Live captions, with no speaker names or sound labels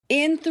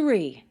In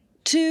 3,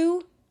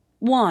 2,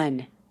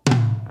 1.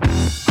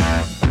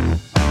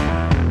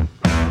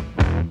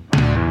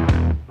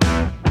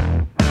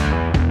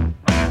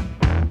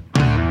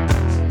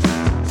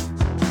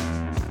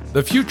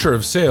 The future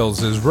of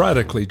sales is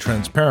radically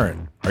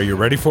transparent. Are you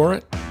ready for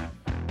it?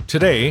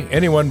 Today,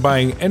 anyone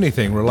buying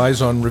anything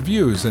relies on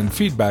reviews and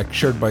feedback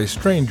shared by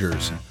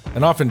strangers,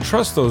 and often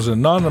trusts those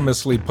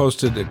anonymously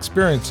posted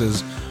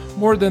experiences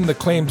more than the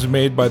claims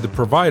made by the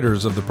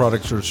providers of the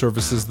products or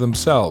services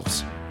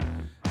themselves.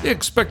 They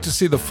expect to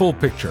see the full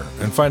picture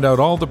and find out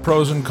all the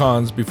pros and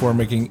cons before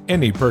making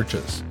any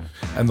purchase.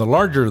 And the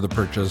larger the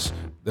purchase,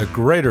 the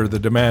greater the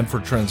demand for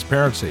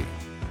transparency.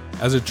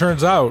 As it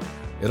turns out,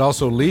 it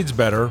also leads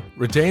better,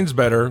 retains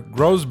better,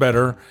 grows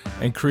better,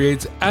 and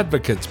creates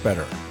advocates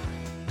better.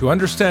 To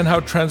understand how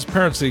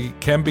transparency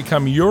can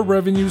become your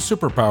revenue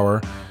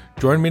superpower,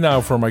 join me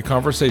now for my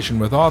conversation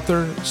with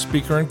author,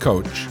 speaker, and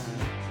coach,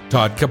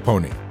 Todd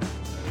Caponi.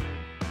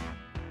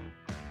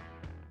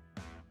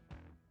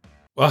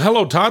 Well,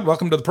 hello, Todd.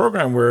 Welcome to the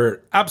program.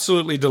 We're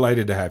absolutely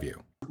delighted to have you.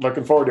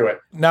 Looking forward to it.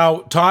 Now,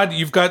 Todd,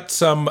 you've got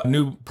some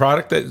new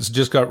product that's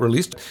just got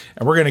released,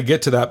 and we're going to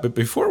get to that. But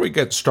before we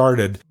get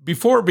started,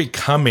 before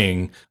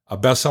becoming a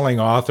best-selling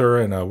author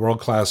and a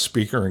world-class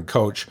speaker and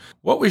coach,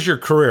 what was your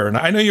career? And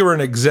I know you were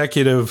an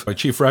executive, a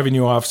chief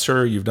revenue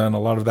officer. You've done a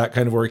lot of that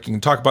kind of work. You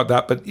can talk about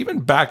that. But even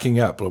backing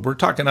up, we're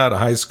talking out of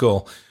high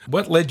school.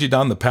 What led you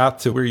down the path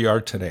to where you are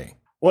today?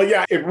 Well,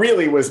 yeah, it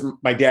really was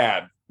my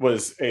dad.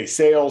 Was a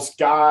sales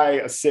guy,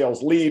 a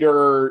sales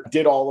leader,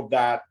 did all of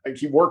that.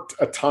 He worked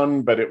a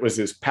ton, but it was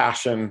his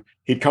passion.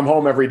 He'd come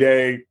home every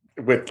day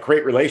with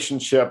great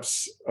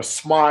relationships, a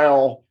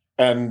smile,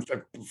 and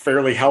a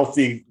fairly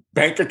healthy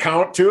bank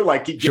account too.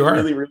 Like he did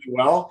really, really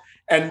well.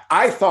 And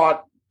I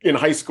thought in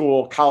high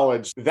school,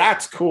 college,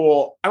 that's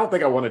cool. I don't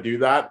think I want to do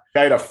that. I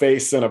had a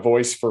face and a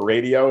voice for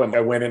radio, and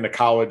I went into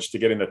college to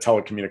get into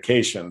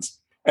telecommunications.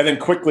 And then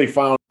quickly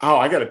found,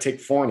 I got to take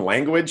foreign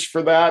language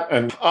for that.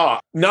 And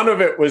none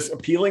of it was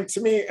appealing to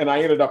me. And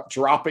I ended up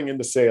dropping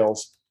into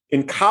sales.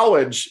 In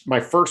college, my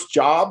first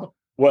job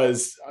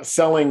was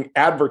selling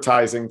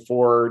advertising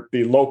for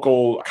the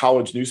local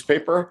college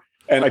newspaper.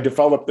 And I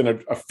developed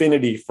an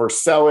affinity for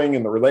selling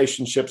and the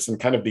relationships and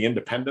kind of the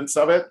independence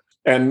of it.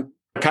 And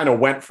I kind of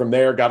went from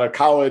there, got out of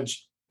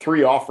college,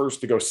 3 offers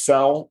to go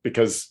sell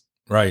because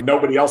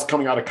nobody else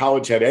coming out of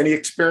college had any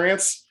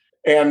experience.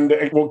 And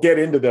we'll get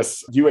into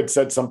this. You had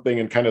said something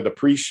in kind of the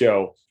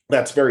pre-show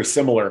that's very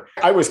similar.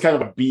 I was kind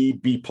of a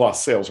B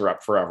plus sales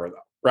rep forever,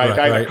 though, right?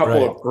 I had a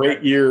couple of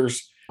great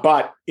years.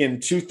 But in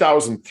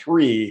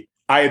 2003,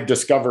 I had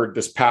discovered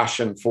this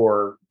passion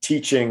for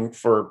teaching,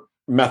 for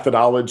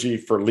methodology,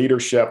 for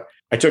leadership.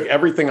 I took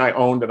everything I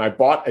owned and I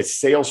bought a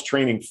sales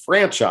training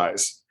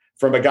franchise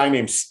from a guy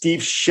named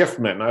Steve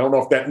Schiffman. I don't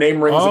know if that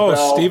name rings a bell.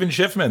 Oh, Steven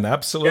Schiffman,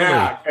 absolutely.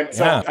 Yeah, and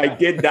so I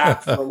did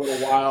that for a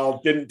little while.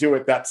 Didn't do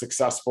it that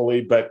successfully,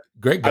 but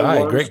great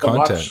guy, great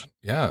content.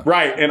 Yeah.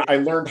 Right. And I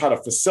learned how to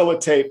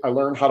facilitate. I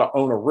learned how to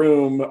own a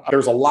room.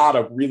 There's a lot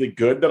of really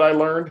good that I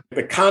learned.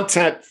 The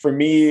content for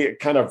me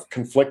kind of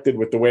conflicted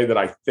with the way that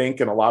I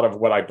think and a lot of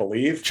what I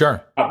believe.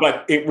 Sure.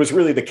 But it was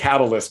really the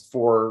catalyst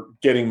for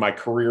getting my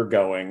career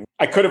going.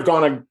 I could have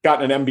gone and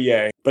gotten an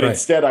MBA, but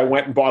instead I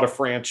went and bought a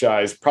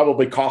franchise.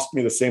 Probably cost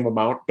me the same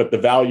amount, but the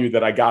value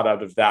that I got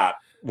out of that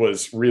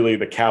was really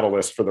the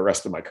catalyst for the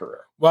rest of my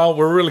career. Well,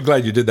 we're really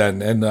glad you did that.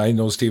 And I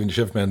know Steven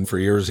Schiffman for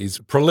years. He's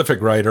a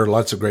prolific writer,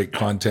 lots of great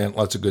content,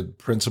 lots of good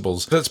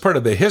principles. That's part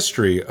of the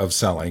history of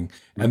selling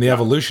and the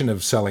evolution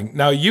of selling.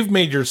 Now, you've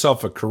made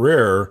yourself a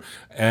career,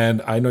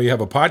 and I know you have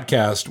a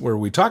podcast where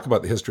we talk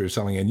about the history of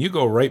selling, and you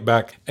go right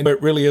back, and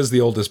it really is the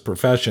oldest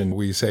profession.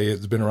 We say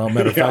it's been around.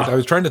 Matter of fact, I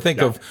was trying to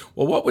think of,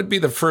 what would be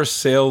the first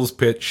sales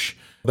pitch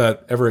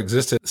that ever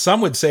existed? Some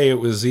would say it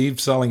was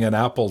Eve selling an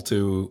apple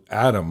to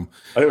Adam.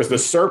 It was the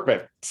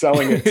serpent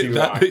selling it to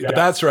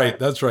That's right.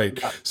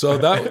 Yeah. So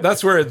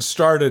that's where it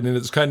started, and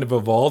it's kind of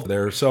evolved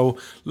there. So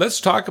let's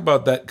talk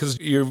about that, because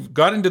you've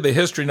got into the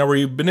history now, where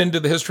you've been into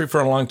the history for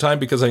a long time,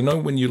 because I know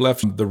when you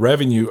left the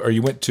revenue, or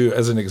you went to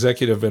as an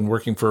executive and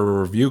working for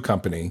a review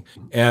company,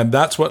 and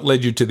that's what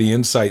led you to the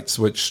insights,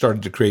 which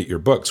started to create your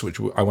books,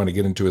 which I want to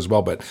get into as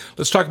well. But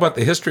let's talk about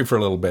the history for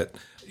a little bit.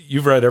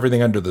 You've read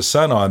everything under the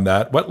sun on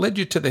that. What led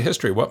you to the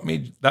history? What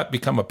made that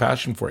become a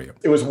passion for you?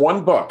 It was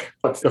one book.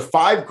 It's The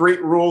 5 Great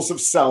Rules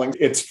of Selling.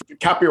 It's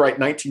copyright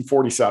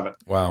 1947.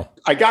 Wow.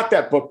 I got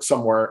that book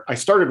somewhere. I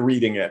started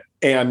reading it,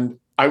 and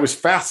I was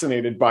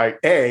fascinated by,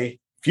 if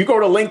you go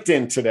to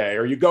LinkedIn today,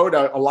 or you go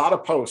to a lot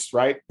of posts,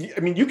 right? I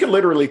mean, you can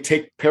literally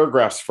take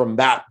paragraphs from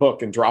that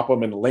book and drop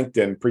them into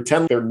LinkedIn,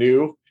 pretend they're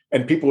new,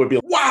 and people would be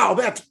like, wow,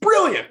 that's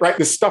brilliant, right?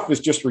 This stuff is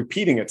just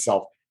repeating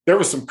itself. There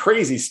was some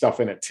crazy stuff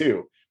in it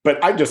too. But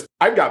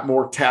I've got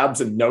more tabs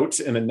and notes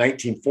in a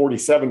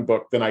 1947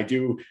 book than I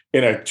do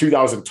in a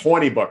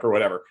 2020 book or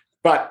whatever.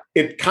 But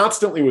it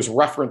constantly was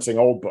referencing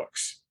old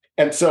books.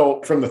 And so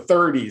from the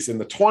 30s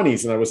and the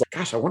 20s, and I was like,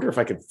 gosh, I wonder if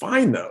I can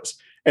find those.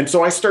 And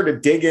so I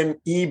started digging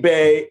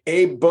eBay,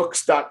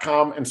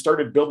 abebooks.com, and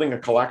started building a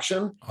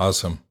collection.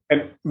 Awesome.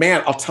 And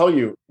man, I'll tell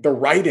you, the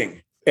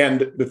writing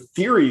And the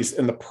theories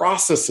and the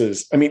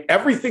processes, I mean,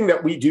 everything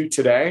that we do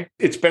today,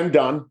 it's been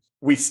done.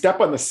 We step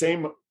on the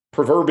same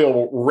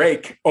proverbial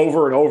rake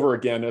over and over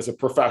again as a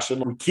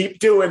profession. We keep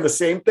doing the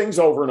same things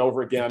over and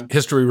over again.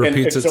 History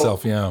repeats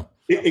itself, yeah.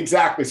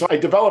 Exactly. So I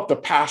developed a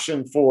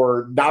passion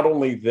for not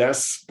only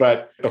this,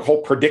 but the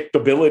whole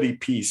predictability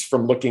piece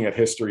from looking at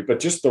history, but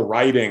just the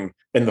writing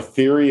and the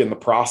theory and the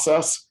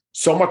process.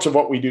 So much of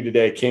what we do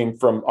today came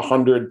from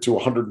 100 to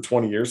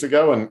 120 years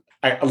ago. And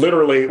I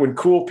literally, when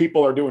cool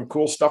people are doing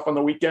cool stuff on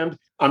the weekend,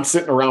 I'm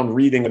sitting around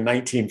reading a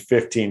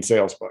 1915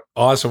 sales book.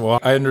 Awesome. Well,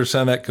 I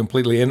understand that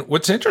completely. And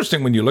what's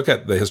interesting when you look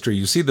at the history,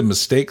 you see the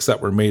mistakes that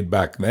were made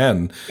back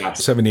then,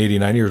 yes. 70, 80,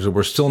 90 years ago.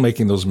 We're still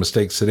making those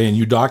mistakes today. And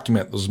you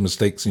document those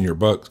mistakes in your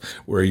books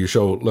where you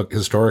show, look,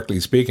 historically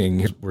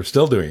speaking, we're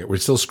still doing it. We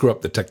still screw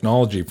up the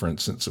technology, for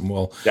instance. And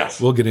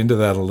we'll get into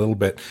that a little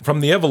bit.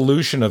 From the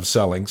evolution of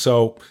selling.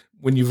 So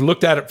when you've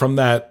looked at it from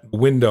that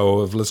window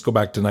of, let's go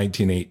back to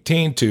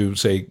 1918 to,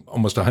 say,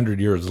 almost 100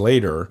 years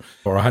later,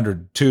 or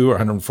 102 or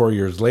 104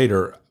 years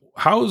later,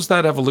 how's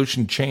that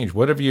evolution changed?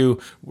 Where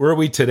are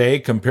we today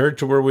compared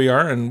to where we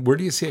are, and where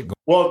do you see it going?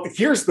 Well,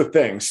 here's the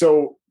thing.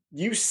 So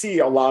you see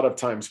a lot of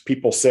times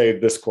people say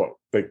this quote.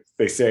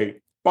 They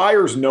say,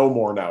 buyers know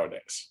more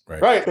nowadays,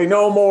 right? They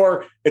know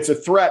more. It's a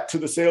threat to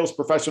the sales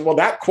profession. Well,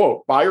 that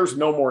quote, buyers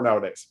know more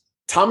nowadays.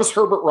 Thomas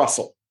Herbert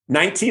Russell,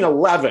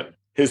 1911,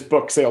 his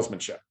book,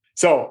 Salesmanship.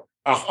 So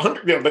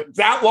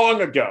that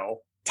long ago,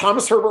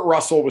 Thomas Herbert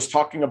Russell was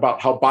talking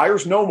about how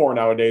buyers know more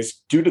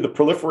nowadays due to the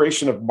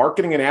proliferation of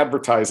marketing and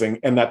advertising,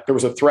 and that there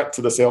was a threat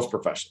to the sales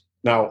profession.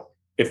 Now,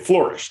 it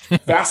flourished.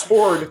 Fast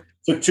forward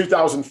to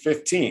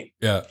 2015.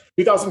 Yeah.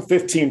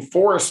 2015,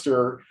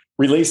 Forrester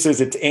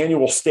releases its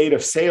annual State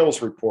of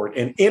Sales report.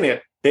 And in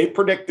it, they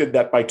predicted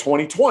that by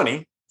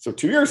 2020, so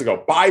 2 years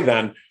ago, by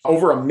then,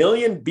 over 1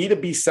 million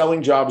B2B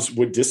selling jobs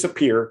would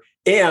disappear,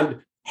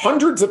 and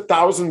hundreds of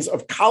thousands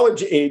of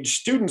college-age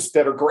students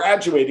that are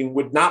graduating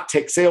would not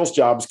take sales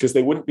jobs because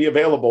they wouldn't be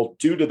available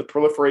due to the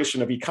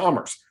proliferation of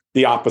e-commerce.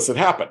 The opposite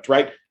happened,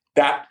 right?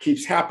 That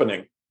keeps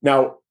happening.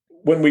 Now,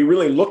 when we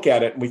really look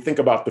at it and we think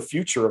about the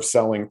future of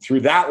selling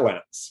through that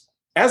lens,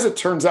 as it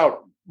turns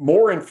out,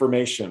 more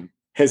information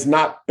has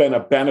not been a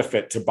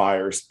benefit to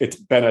buyers. It's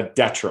been a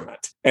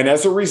detriment. And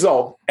as a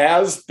result,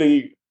 as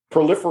the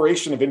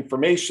proliferation of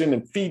information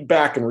and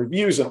feedback and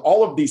reviews and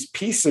all of these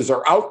pieces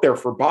are out there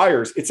for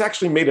buyers, it's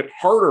actually made it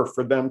harder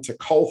for them to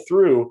cull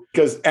through,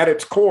 because at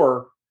its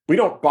core, we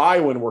don't buy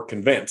when we're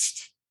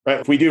convinced, right?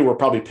 If we do, we're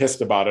probably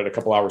pissed about it a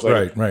couple hours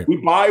later. Right. We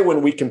buy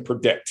when we can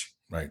predict.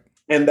 Right.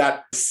 And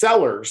that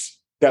sellers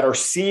that are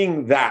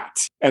seeing that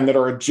and that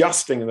are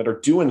adjusting and that are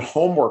doing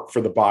homework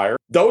for the buyer,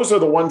 those are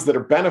the ones that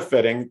are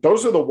benefiting.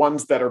 Those are the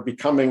ones that are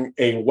becoming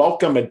a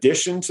welcome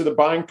addition to the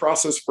buying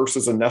process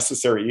versus a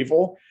necessary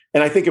evil.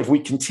 And I think if we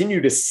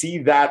continue to see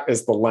that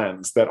as the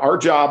lens, that our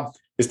job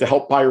is to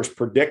help buyers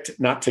predict,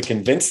 not to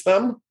convince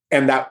them,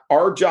 and that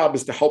our job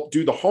is to help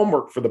do the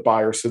homework for the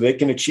buyer so they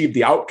can achieve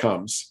the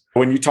outcomes.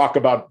 When you talk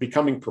about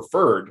becoming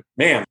preferred,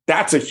 man,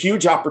 that's a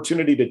huge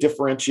opportunity to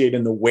differentiate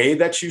in the way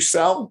that you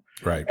sell.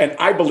 Right. And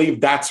I believe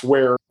that's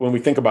where, when we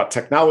think about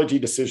technology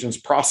decisions,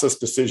 process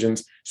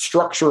decisions,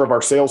 structure of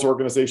our sales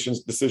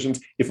organization's decisions,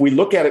 if we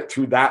look at it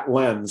through that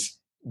lens,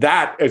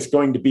 that is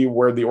going to be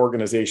where the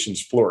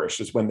organizations flourish,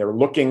 is when they're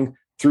looking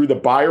through the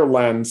buyer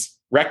lens,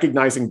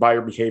 recognizing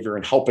buyer behavior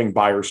and helping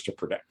buyers to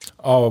predict.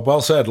 Oh,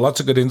 well said. Lots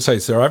of good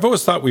insights there. I've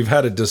always thought we've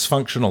had a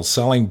dysfunctional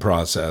selling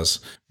process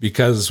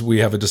because we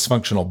have a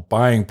dysfunctional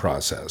buying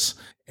process.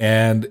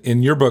 And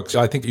in your books,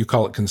 I think you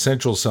call it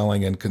consensual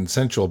selling and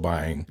consensual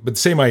buying, but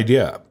same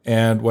idea.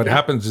 And what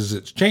happens is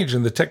it's changed,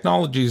 and the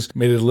technology's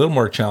made it a little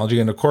more challenging.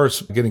 And of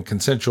course, getting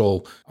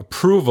consensual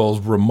approvals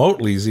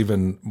remotely is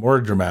even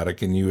more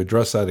dramatic. And you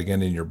address that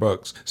again in your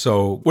books.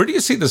 So where do you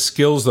see the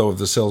skills, though, of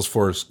the sales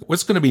force?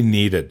 What's going to be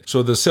needed?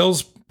 So the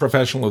sales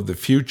professional of the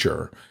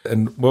future,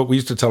 and what we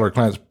used to tell our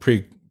clients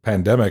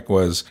pre-pandemic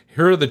was,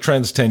 here are the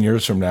trends 10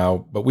 years from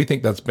now, but we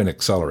think that's been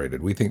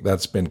accelerated. We think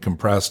that's been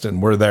compressed,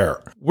 and we're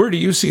there. Where do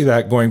you see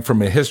that going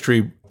from a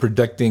history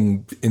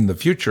predicting in the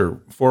future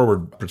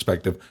forward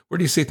perspective? Where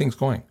do you see things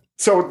going?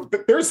 So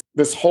there's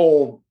this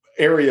whole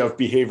area of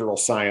behavioral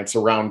science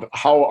around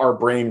how our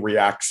brain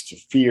reacts to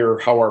fear,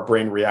 how our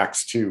brain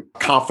reacts to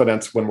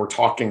confidence when we're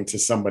talking to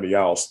somebody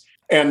else.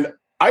 And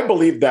I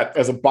believe that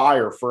as a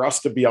buyer, for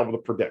us to be able to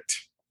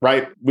predict,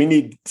 right, we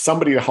need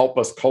somebody to help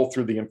us cull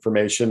through the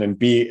information and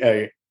be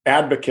an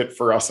advocate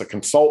for us, a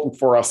consultant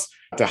for us,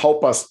 to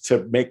help us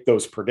to make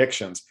those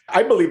predictions.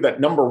 I believe that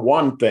number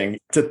one thing,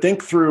 to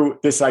think through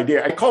this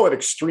idea, I call it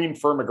extreme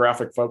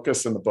firmographic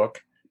focus in the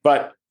book,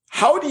 but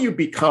how do you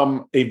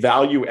become a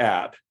value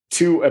add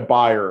to a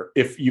buyer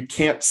if you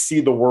can't see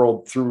the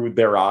world through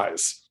their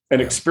eyes and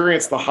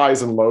experience the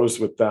highs and lows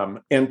with them,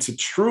 and to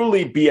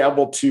truly be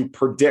able to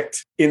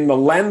predict in the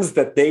lens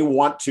that they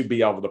want to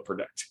be able to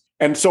predict?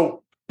 And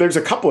so there's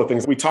a couple of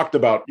things we talked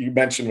about. You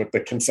mentioned with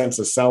the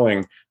consensus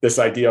selling, this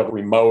idea of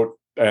remote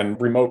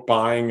and remote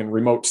buying and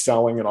remote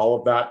selling and all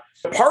of that.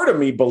 Part of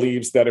me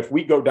believes that if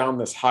we go down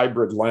this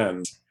hybrid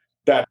lens,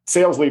 that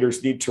sales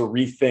leaders need to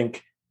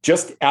rethink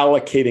just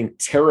allocating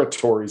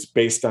territories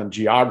based on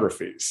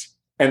geographies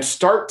and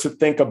start to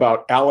think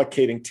about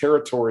allocating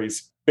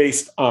territories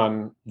based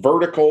on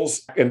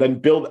verticals and then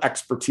build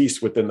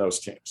expertise within those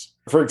teams.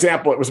 For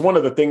example, it was one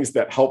of the things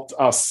that helped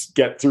us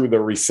get through the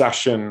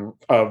recession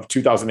of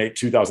 2008,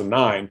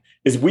 2009,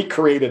 is we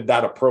created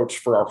that approach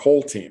for our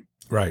whole team.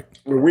 Right.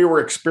 We were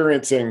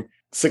experiencing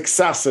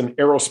success in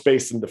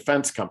aerospace and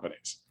defense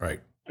companies. Right.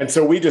 And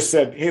so we just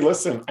said, hey,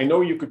 listen, I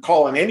know you could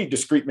call on any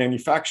discrete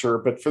manufacturer,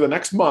 but for the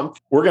next month,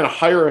 we're going to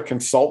hire a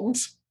consultant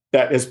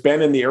that has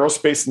been in the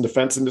aerospace and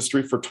defense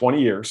industry for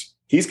 20 years.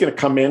 He's going to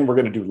come in. We're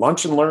going to do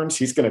lunch and learns.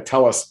 He's going to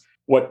tell us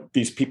what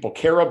these people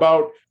care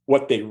about,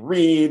 what they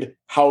read,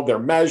 how they're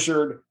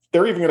measured.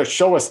 They're even going to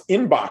show us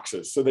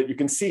inboxes so that you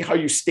can see how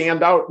you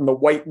stand out in the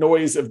white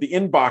noise of the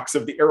inbox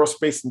of the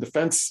aerospace and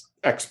defense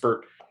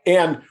expert.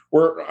 And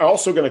we're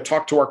also going to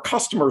talk to our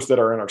customers that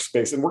are in our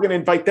space, and we're going to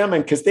invite them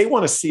in because they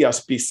want to see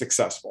us be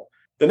successful.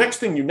 The next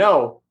thing you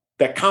know,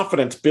 that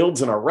confidence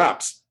builds in our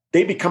reps.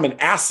 They become an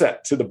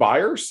asset to the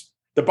buyers.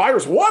 The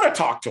buyers want to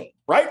talk to them,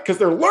 right? Because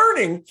they're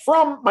learning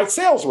from my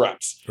sales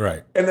reps.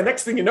 Right. And the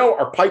next thing you know,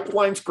 our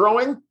pipeline's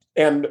growing.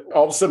 And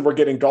all of a sudden we're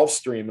getting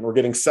Gulfstream and we're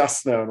getting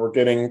Cessna and we're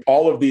getting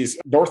all of these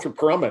Northrop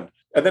Grumman.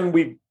 And then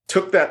we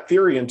took that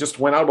theory and just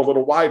went out a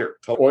little wider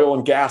to oil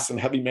and gas and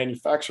heavy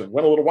manufacturing,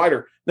 went a little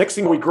wider. Next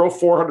thing we grow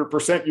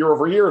 400% year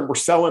over year and we're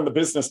selling the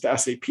business to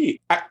SAP.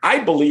 I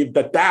believe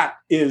that that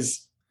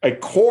is a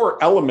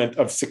core element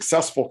of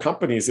successful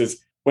companies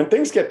is when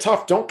things get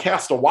tough, don't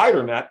cast a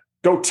wider net,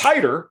 go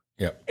tighter.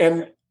 Yep.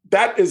 And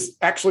that is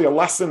actually a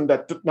lesson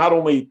that not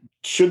only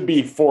should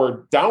be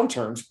for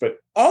downturns, but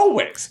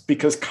always,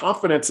 because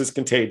confidence is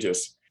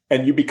contagious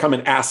and you become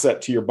an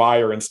asset to your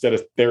buyer instead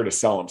of there to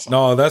sell them something.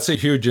 No, that's a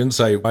huge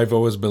insight. I've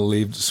always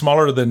believed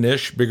smaller the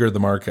niche, bigger the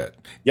market.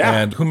 Yeah.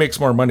 And who makes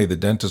more money, the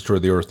dentist or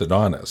the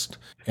orthodontist?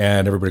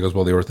 And everybody goes,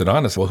 well, the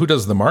orthodontist. Well, who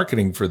does the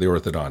marketing for the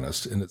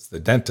orthodontist? And it's the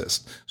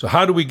dentist. So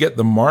how do we get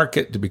the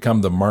market to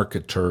become the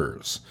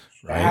marketers?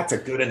 Right? That's a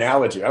good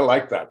analogy. I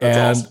like that.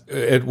 That's awesome.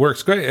 It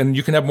works great. And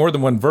you can have more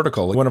than one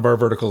vertical. One of our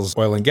verticals,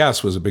 oil and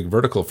gas, was a big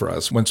vertical for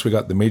us. Once we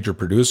got the major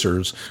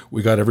producers,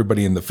 we got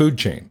everybody in the food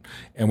chain.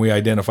 And we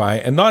identify,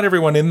 and not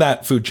everyone in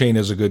that food chain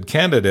is a good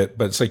candidate,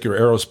 but it's like your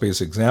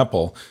aerospace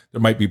example.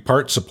 There might be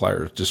part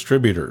suppliers,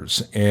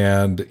 distributors,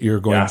 and you're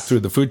going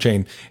through the food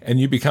chain, and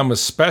you become a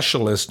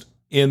specialist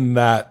in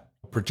that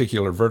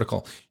particular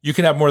vertical. You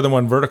can have more than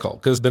one vertical,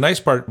 because the nice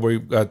part,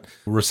 we've got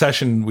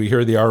recession, we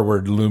hear the R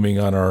word looming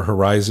on our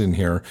horizon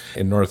here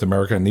in North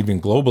America and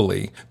even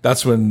globally.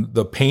 That's when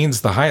the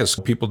pain's the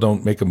highest. People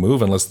don't make a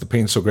move unless the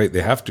pain's so great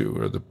they have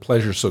to, or the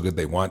pleasure's so good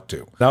they want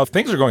to. Now, if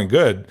things are going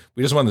good,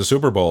 we just won the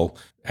Super Bowl.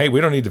 Hey,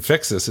 we don't need to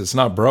fix this. It's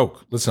not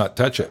broke. Let's not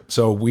touch it.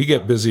 So we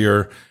get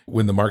busier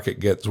when the market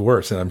gets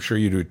worse, and I'm sure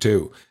you do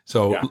too.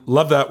 So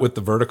love that with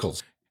the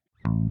verticals.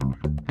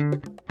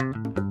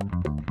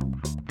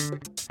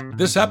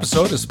 This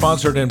episode is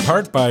sponsored in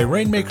part by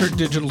Rainmaker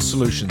Digital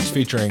Solutions,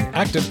 featuring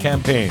Active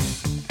Campaign.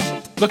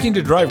 Looking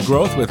to drive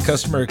growth with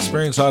customer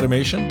experience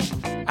automation?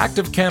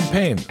 Active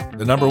Campaign,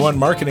 the #1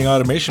 marketing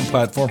automation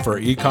platform for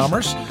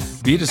e-commerce,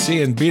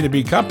 B2C and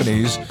B2B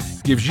companies,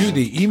 gives you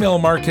the email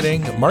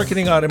marketing,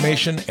 marketing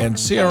automation, and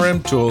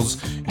CRM tools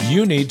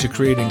you need to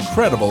create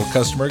incredible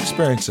customer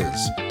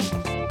experiences.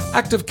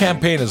 Active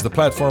Campaign is the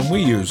platform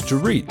we use to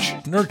reach,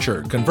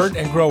 nurture, convert,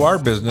 and grow our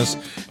business,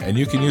 and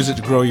you can use it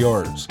to grow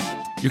yours.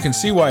 You can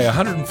see why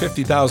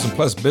 150,000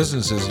 plus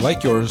businesses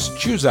like yours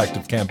choose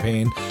Active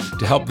Campaign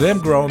to help them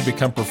grow and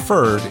become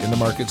preferred in the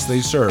markets they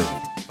serve.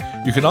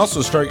 You can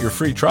also start your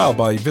free trial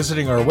by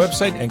visiting our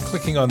website and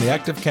clicking on the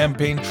Active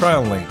Campaign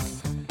trial link.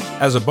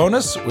 As a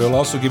bonus, we'll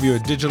also give you a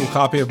digital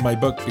copy of my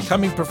book,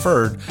 Becoming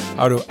Preferred: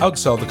 How to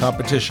Outsell the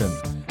Competition.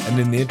 And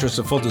in the interest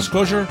of full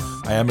disclosure,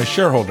 I am a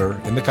shareholder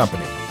in the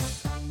company.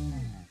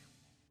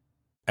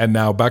 And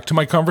now back to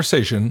my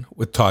conversation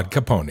with Todd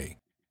Caponi.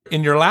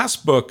 In your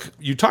last book,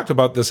 you talked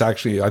about this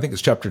actually, I think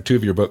it's chapter 2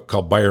 of your book,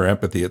 called Buyer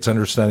Empathy. It's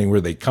understanding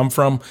where they come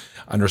from,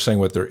 understanding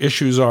what their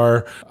issues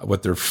are,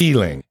 what they're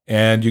feeling.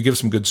 And you give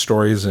some good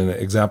stories and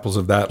examples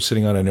of that,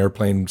 sitting on an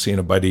airplane, seeing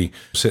a buddy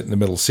sit in the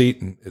middle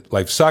seat and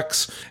life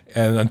sucks.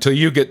 And until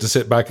you get to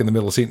sit back in the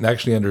middle seat and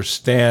actually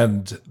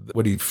understand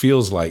what he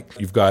feels like,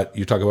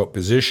 you talk about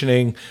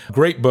positioning.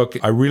 Great book.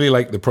 I really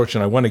like the approach,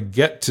 and I want to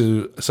get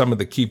to some of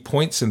the key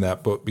points in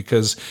that book,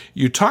 because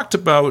you talked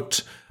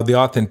about the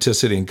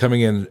authenticity and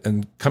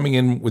coming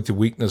in with the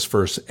weakness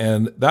first.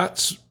 And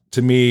that's,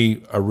 to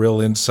me, a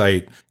real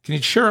insight. Can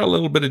you share a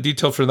little bit of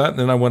detail for that? And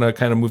then I want to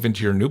kind of move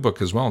into your new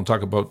book as well and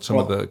talk about some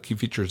of the key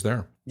features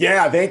there.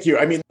 Yeah, thank you.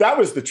 I mean, that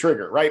was the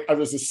trigger, right? I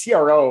was the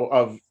CRO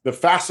of the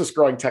fastest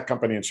growing tech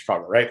company in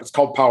Chicago, right? It's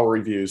called Power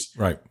Reviews.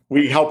 Right.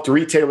 We helped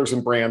retailers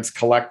and brands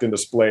collect and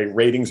display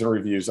ratings and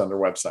reviews on their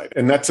website.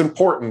 And that's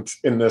important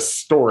in this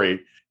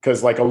story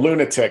because, like a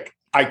lunatic,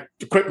 I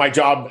quit my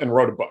job and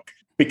wrote a book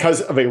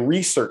because of a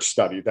research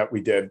study that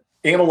we did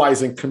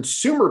analyzing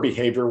consumer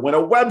behavior when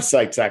a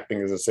website's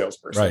acting as a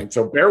salesperson. Right. And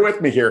so bear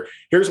with me here.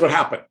 Here's what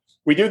happened.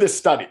 We do this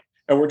study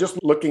and we're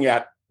just looking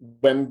at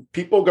when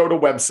people go to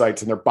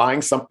websites and they're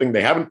buying something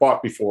they haven't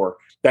bought before,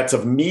 that's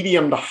of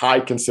medium to high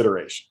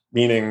consideration,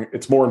 meaning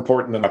it's more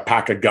important than a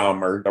pack of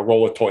gum or a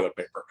roll of toilet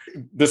paper.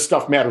 This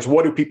stuff matters.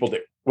 What do people do?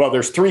 Well,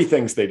 there's 3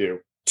 things they do,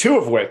 2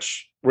 of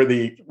which were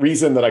the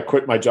reason that I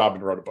quit my job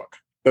and wrote a book.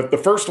 The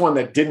first one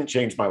that didn't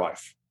change my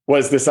life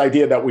was this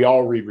idea that we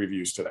all read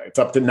reviews today. It's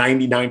up to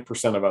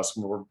 99% of us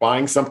when we're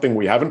buying something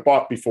we haven't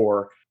bought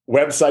before.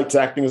 Websites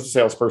acting as a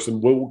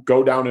salesperson will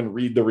go down and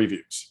read the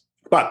reviews.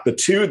 But the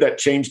 2 that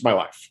changed my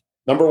life,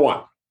 number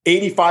 1,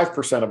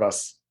 85% of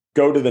us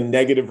go to the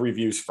negative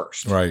reviews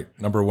first. Right.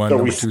 Number 1, so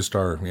number 2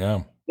 star.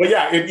 Yeah. Well,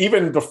 yeah.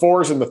 Even the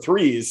 4s and the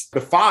 3s, the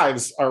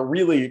 5s are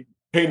really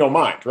pay no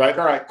mind, right?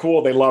 All right,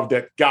 cool. They loved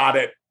it. Got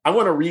it. I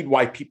want to read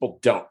why people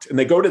don't. And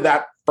they go to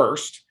that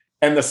first.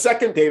 And the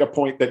second data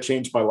point that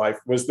changed my life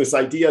was this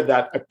idea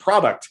that a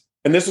product,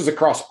 and this is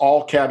across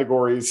all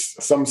categories,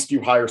 some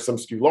skew higher, some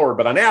skew lower,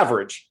 but on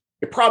average,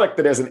 a product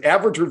that has an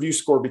average review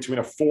score between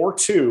a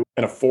 4.2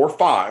 and a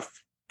 4.5,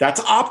 that's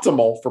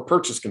optimal for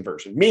purchase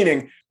conversion,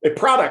 meaning a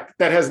product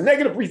that has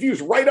negative reviews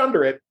right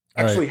under it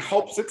actually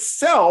helps it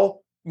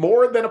sell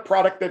more than a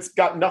product that's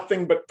got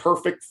nothing but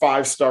perfect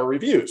 5-star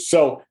reviews.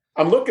 So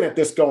I'm looking at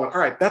this going, all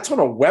right, that's when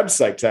a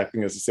website's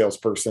acting as a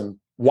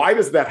salesperson. Why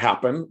does that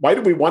happen? Why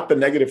do we want the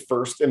negative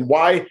first? And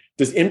why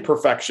does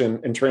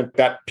imperfection and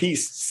that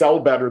piece sell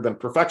better than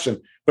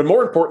perfection? But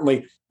more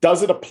importantly,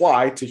 does it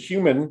apply to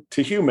human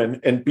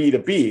and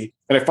B2B?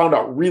 And I found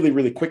out really,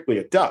 really quickly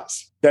it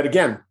does. That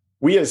again,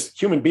 we as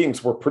human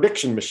beings, we're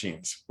prediction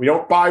machines. We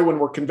don't buy when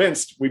we're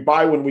convinced. We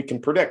buy when we can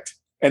predict.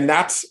 And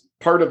that's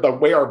part of the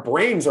way our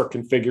brains are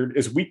configured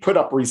is we put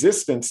up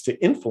resistance to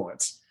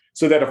influence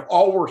so that if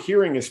all we're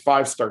hearing is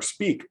 5-star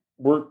speak,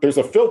 there's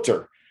a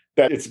filter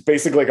that it's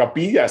basically like a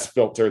BS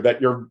filter that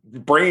your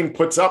brain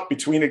puts up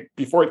between it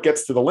before it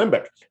gets to the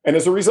limbic. And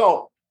as a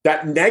result,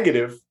 that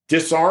negative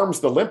disarms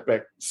the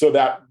limbic so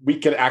that we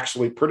can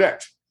actually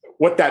predict.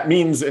 What that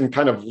means in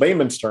kind of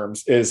layman's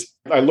terms is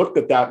I looked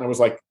at that and I was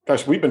like,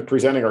 gosh, we've been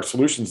presenting our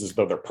solutions as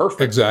though they're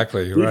perfect.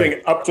 Exactly. Leaving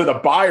it up to the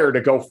buyer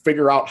to go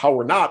figure out how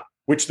we're not,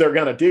 which they're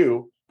going to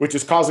do, which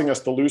is causing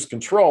us to lose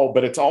control,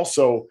 but it's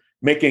also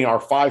making our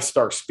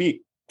 5-star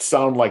speak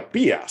sound like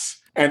BS.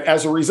 And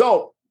as a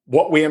result,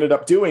 what we ended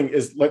up doing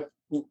is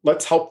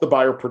let's help the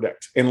buyer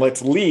predict and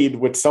let's lead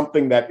with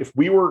something that if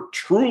we were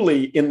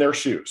truly in their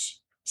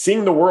shoes,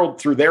 seeing the world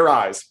through their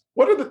eyes,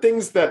 what are the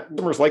things that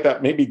customers like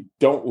that maybe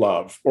don't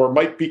love or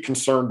might be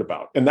concerned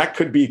about? And that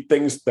could be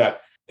things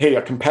that, hey,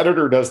 a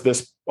competitor does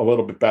this a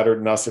little bit better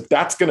than us. If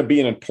that's going to be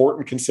an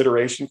important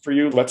consideration for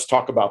you, let's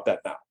talk about that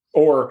now.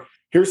 Or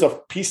here's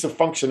a piece of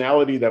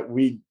functionality that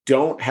we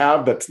don't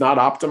have that's not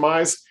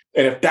optimized.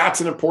 And if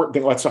that's an important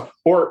thing, let's talk.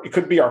 Or it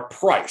could be our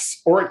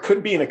price, or it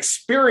could be an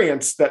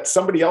experience that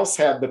somebody else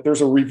had that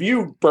there's a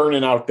review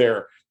burning out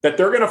there that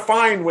they're going to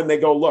find when they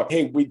go look.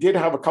 Hey, we did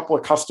have a couple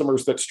of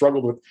customers that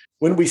struggled with.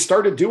 When we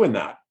started doing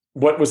that,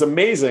 what was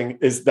amazing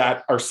is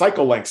that our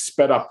cycle length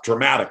sped up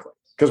dramatically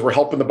because we're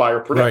helping the buyer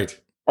predict.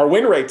 Right. Our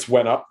win rates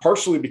went up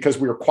partially because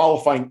we were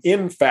qualifying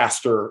in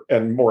faster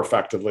and more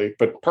effectively,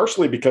 but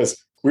partially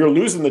because we were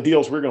losing the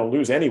deals we were going to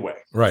lose anyway,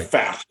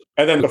 fast.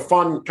 And then the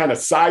fun kind of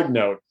side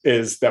note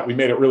is that we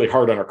made it really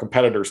hard on our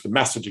competitors to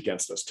message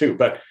against us too.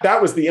 But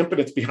that was the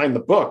impetus behind the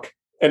book.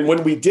 And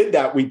when we did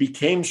that, we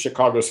became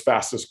Chicago's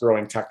fastest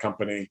growing tech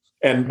company.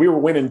 And we were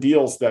winning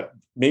deals that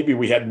maybe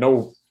we had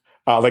no,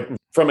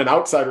 from an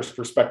outsider's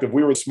perspective,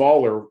 we were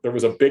smaller. There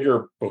was a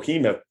bigger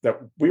behemoth that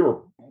we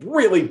were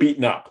really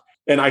beaten up.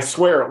 And I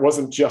swear it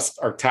wasn't just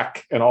our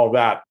tech and all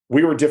that.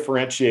 We were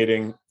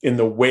differentiating in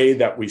the way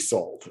that we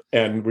sold,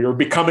 and we were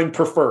becoming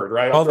preferred,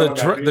 right? Well,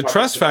 the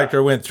trust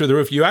factor went through the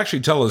roof. You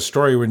actually tell a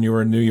story when you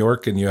were in New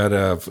York and you had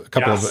a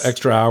couple of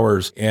extra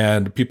hours,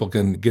 and people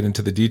can get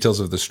into the details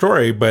of the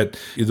story, but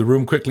the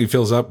room quickly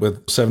fills up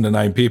with 7 to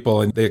 9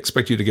 people, and they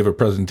expect you to give a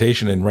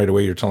presentation, and right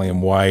away you're telling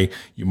them why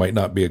you might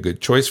not be a good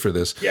choice for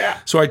this. Yeah.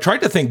 So I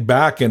tried to think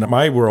back in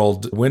my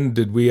world, when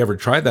did we ever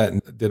try that,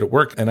 and did it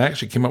work? And I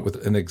actually came up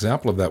with an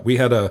example of that. We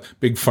had a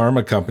big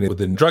pharma company with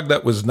a drug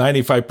that was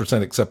 95%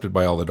 accepted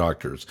by all the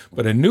doctors.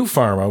 But a new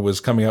pharma was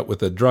coming out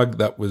with a drug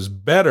that was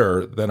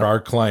better than our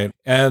client.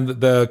 And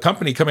the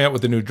company coming out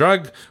with the new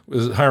drug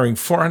was hiring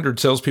 400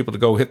 salespeople to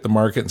go hit the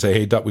market and say,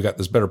 hey, we got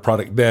this better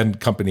product than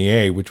company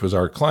A, which was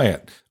our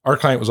client. Our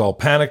client was all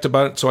panicked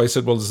about it. So I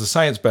said, well, is the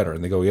science better?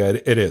 And they go, yeah,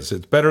 it is.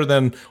 It's better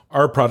than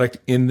our product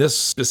in this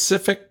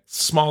specific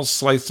small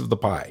slice of the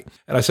pie.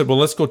 And I said, well,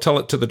 let's go tell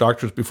it to the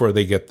doctors before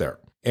they get there.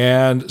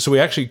 And so we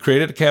actually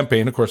created a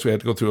campaign. Of course, we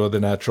had to go through all the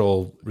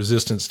natural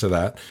resistance to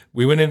that.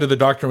 We went into the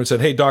doctor and we said,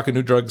 hey, doc, a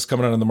new drug is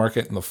coming out on the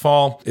market in the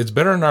fall. It's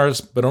better than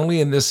ours, but only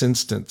in this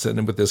instance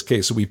and with this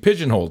case. So we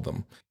pigeonholed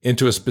them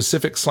into a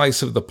specific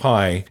slice of the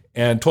pie.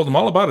 and told them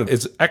all about it.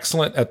 It's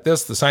excellent at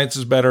this. The science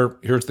is better.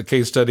 Here's the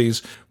case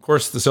studies. Of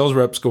course, the sales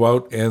reps go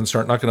out and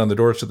start knocking on the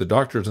doors to the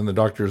doctors, and the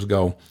doctors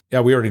go, yeah,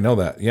 we already know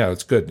that. Yeah,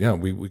 it's good. Yeah,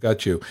 we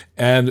got you.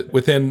 And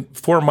within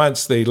 4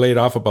 months, they laid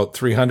off about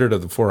 300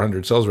 of the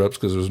 400 sales reps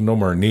because there was no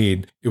more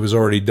need. It was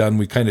already done.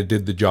 We kind of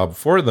did the job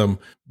for them.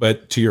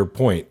 But to your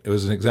point, it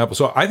was an example.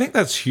 So I think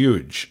that's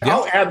huge.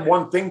 I'll add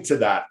one thing to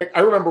that.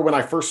 I remember when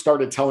I first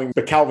started telling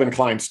the Calvin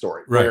Klein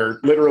story, where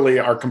literally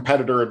our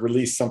competitor had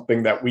released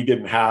something that we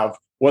didn't have,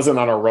 wasn't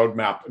on our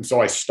roadmap. And so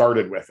I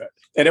started with it.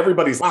 And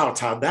everybody's, wow,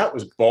 Todd, that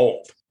was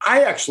bold.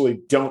 I actually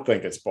don't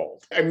think it's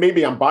bold. And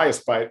maybe I'm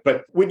biased by it,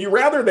 but would you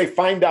rather they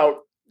find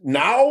out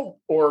now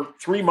or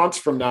 3 months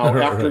from now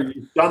after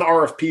you've done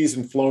RFPs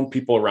and flown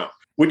people around?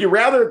 Would you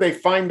rather they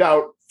find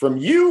out from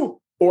you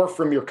or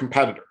from your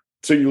competitor?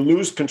 So you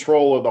lose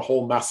control of the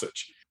whole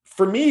message.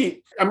 For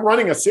me, I'm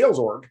running a sales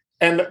org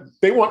and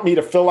they want me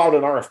to fill out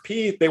an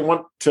RFP. They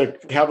want to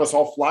have us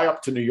all fly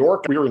up to New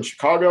York. We were in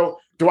Chicago.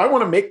 Do I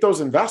want to make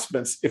those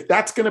investments if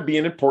that's going to be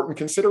an important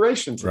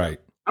consideration to me?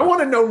 I want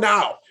to know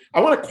now.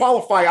 I want to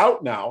qualify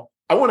out now.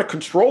 I want to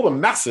control the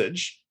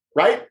message,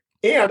 right?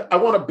 And I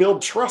want to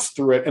build trust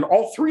through it. And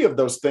all three of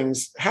those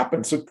things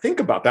happen. So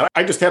think about that.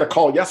 I just had a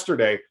call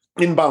yesterday,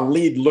 inbound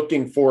lead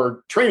looking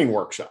for training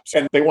workshops,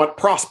 and they want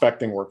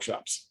prospecting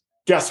workshops.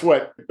 Guess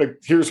what?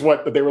 Here's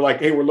what they were like,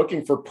 hey, we're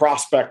looking for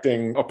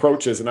prospecting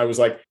approaches. And I was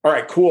like, all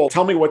right, cool.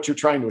 Tell me what you're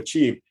trying to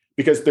achieve,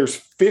 because there's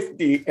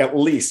 50 at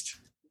least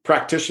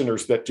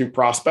practitioners that do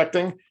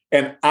prospecting.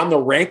 And on the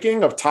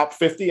ranking of top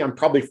 50, I'm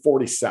probably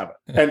 47.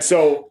 And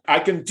so I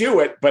can do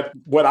it. But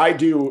what I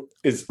do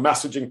is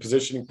messaging,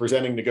 positioning,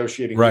 presenting,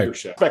 negotiating,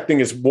 leadership. Prospecting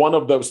is one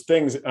of those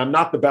things. I'm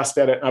not the best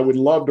at it. I would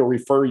love to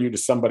refer you to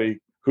somebody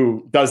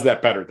who does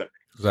that better than me.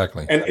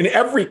 Exactly. And in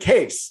every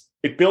case,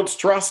 it builds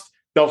trust.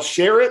 They'll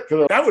share it.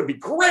 That would be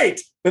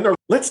great. Then they're,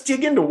 let's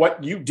dig into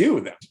what you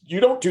do then. You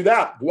don't do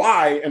that.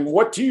 Why? And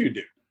what do you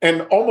do?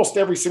 And almost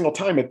every single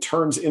time it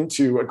turns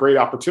into a great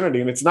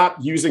opportunity. And it's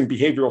not using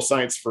behavioral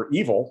science for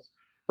evil,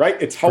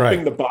 right? It's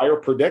helping the buyer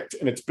predict,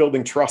 and it's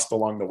building trust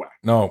along the way.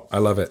 No, I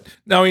love it.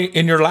 Now,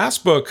 in your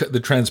last book, The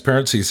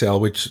Transparency Sale,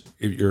 which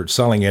you're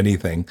selling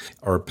anything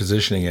or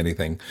positioning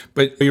anything,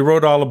 but you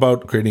wrote all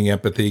about creating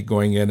empathy,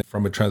 going in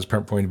from a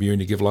transparent point of view,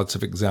 and you give lots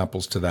of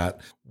examples to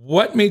that.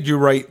 What made you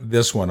write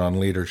this one on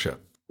leadership?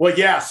 Well,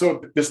 yeah.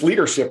 So this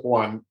leadership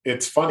one,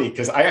 it's funny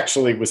because I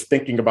actually was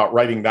thinking about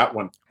writing that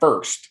one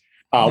first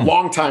a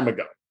long time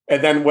ago.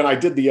 And then when I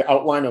did the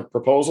outline of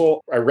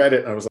proposal, I read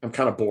it and I'm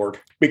kind of bored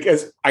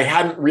because I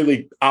hadn't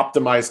really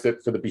optimized it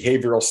for the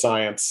behavioral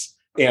science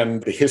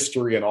and the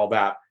history and all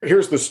that.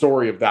 Here's the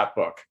story of that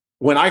book.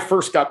 When I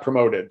first got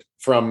promoted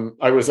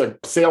I was a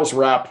sales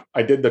rep.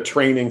 I did the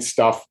training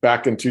stuff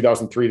back in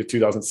 2003 to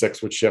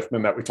 2006 with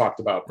Schiffman that we talked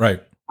about.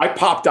 Right. I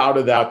popped out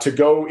of that to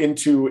go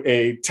into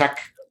a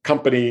tech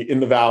company in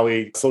the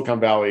Valley, Silicon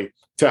Valley,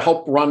 to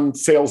help run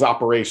sales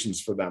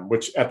operations for them,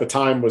 which at the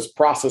time was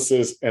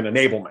processes and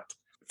enablement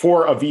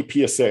for a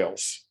VP of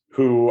sales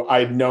who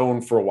I'd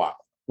known for a while.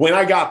 When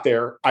I got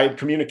there, I had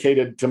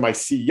communicated to my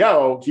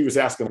CEO. He was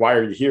asking, why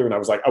are you here? And I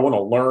was like, I want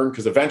to learn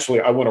because eventually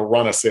I want to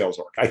run a sales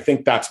org. I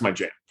think that's my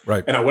jam.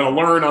 Right. And I want to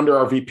learn under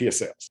our VP of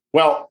sales.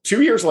 Well,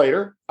 2 years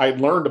later, I'd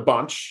learned a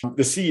bunch.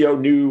 The CEO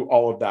knew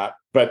all of that,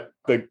 but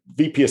the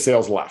VP of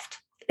sales left.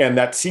 And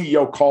that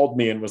CEO called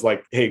me and was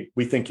like, hey,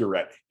 we think you're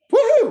ready.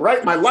 Woohoo,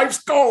 right? My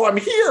life's goal, I'm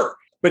here.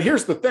 But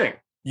here's the thing.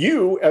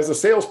 You as a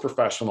sales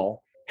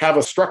professional have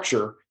a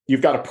structure.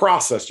 You've got a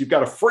process. You've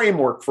got a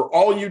framework for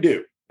all you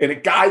do. And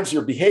it guides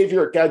your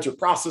behavior. It guides your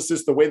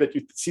processes, the way that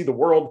you see the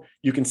world.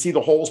 You can see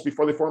the holes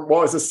before they form.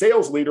 Well, as a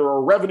sales leader or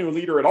a revenue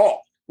leader at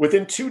all,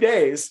 within 2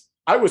 days,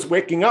 I was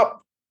waking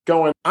up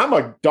going, I'm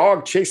a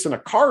dog chasing a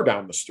car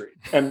down the street.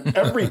 And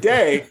every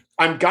day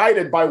I'm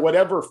guided by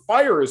whatever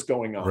fire is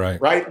going on,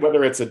 right?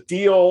 Whether it's a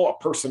deal,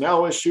 a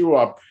personnel issue,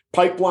 a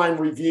pipeline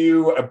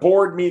review, a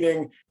board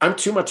meeting. I'm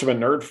too much of a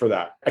nerd for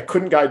that. I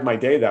couldn't guide my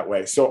day that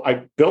way. So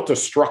I built a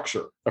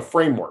structure, a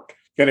framework,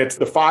 and it's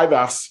the 5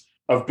 F's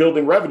of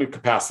building revenue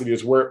capacity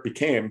is where it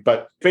became.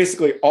 But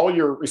basically all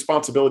your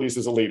responsibilities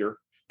as a leader,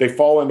 they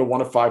fall into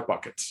one of 5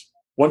 buckets.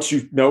 Once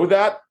you know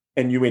that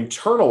and you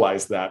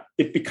internalize that,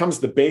 it becomes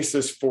the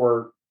basis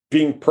for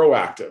being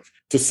proactive,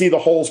 to see the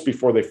holes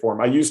before they form.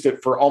 I used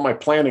it for all my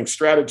planning,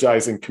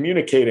 strategizing,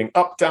 communicating,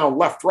 up, down,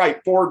 left,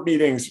 right, board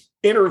meetings,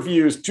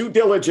 interviews, due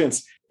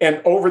diligence.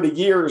 And over the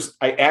years,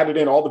 I added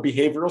in all the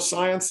behavioral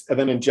science and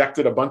then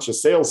injected a bunch of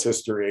sales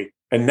history.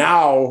 And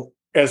now,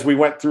 as we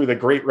went through the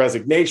Great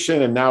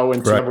Resignation and now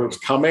into whatever's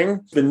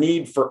coming, the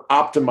need for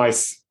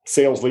optimized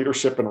sales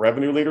leadership and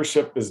revenue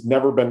leadership has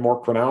never been more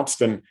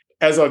pronounced. And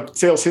as a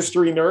sales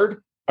history nerd,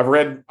 I've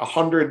read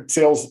 100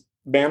 sales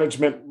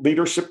management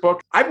leadership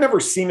book. I've never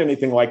seen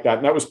anything like that.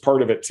 And that was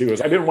part of it too,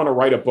 is I didn't want to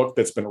write a book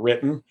that's been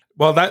written.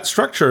 Well, that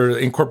structure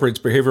incorporates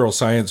behavioral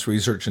science,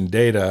 research, and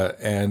data,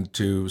 and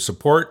to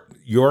support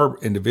your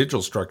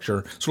individual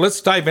structure. So let's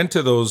dive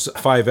into those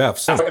 5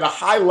 F's. At a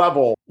high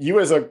level, you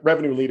as a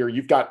revenue leader,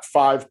 you've got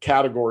 5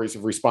 categories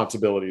of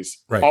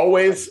responsibilities,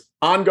 always,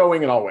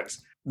 ongoing, and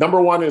always.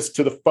 Number 1 is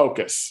to the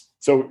focus.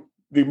 So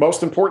the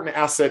most important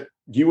asset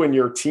you and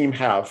your team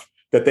have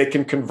that they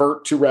can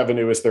convert to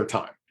revenue is their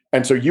time.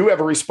 And so you have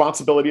a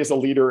responsibility as a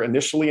leader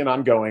initially and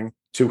ongoing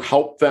to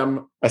help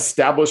them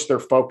establish their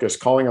focus,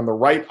 calling on the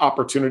right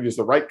opportunities,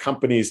 the right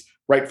companies,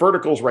 right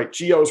verticals, right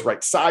geos,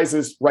 right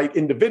sizes, right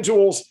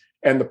individuals,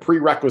 and the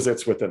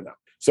prerequisites within them.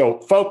 So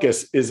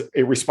focus is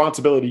a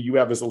responsibility you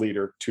have as a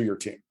leader to your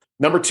team.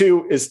 Number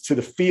two is to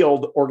the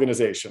field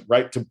organization,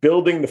 right? To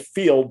building the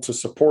field to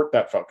support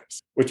that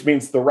focus, which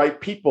means the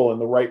right people in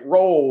the right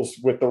roles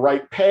with the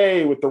right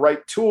pay, with the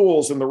right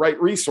tools and the right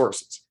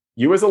resources.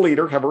 You as a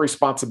leader have a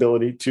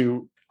responsibility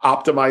to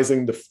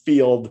optimizing the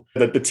field,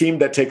 the team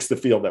that takes the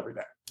field every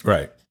day.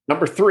 Right.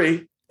 Number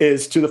three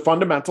is to the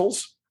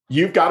fundamentals.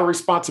 You've got a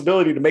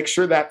responsibility to make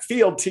sure that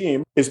field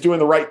team is doing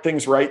the right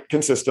things right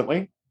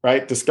consistently,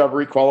 right?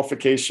 Discovery,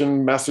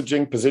 qualification,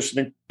 messaging,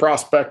 positioning,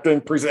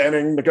 prospecting,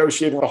 presenting,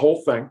 negotiating, the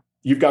whole thing.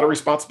 You've got a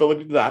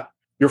responsibility to that.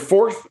 Your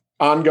fourth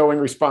ongoing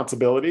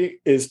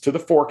responsibility is to the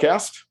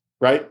forecast,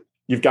 right?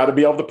 You've got to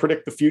be able to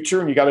predict the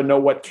future, and you got to know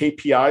what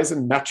KPIs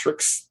and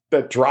metrics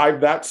that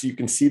drive that so you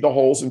can see the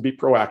holes and be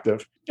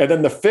proactive. And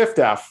then the fifth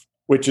F,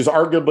 which is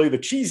arguably the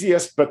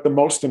cheesiest, but the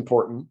most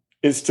important,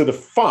 is to the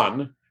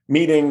fun,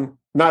 meaning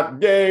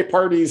not yay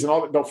parties and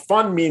all that. No,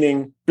 fun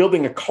meaning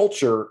building a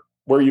culture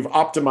where you've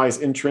optimized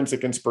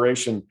intrinsic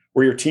inspiration,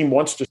 where your team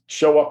wants to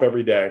show up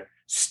every day,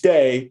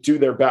 stay, do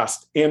their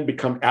best, and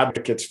become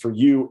advocates for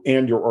you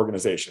and your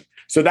organization.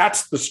 So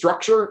that's the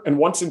structure. And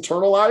once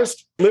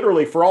internalized,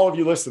 literally for all of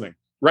you listening,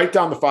 write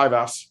down the 5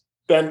 Fs.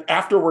 Then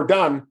after we're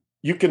done,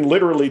 you can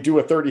literally do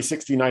a 30,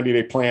 60,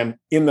 90-day plan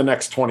in the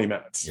next 20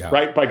 minutes,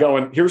 right? By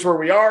going, here's where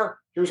we are,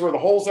 here's where the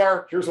holes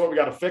are, here's what we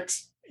got to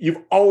fix.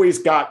 You've always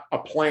got a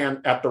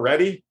plan at the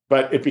ready,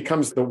 but it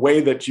becomes the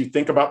way that you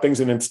think about things.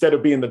 And instead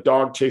of being the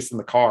dog chasing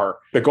the car,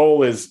 the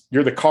goal is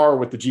you're the car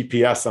with the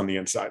GPS on the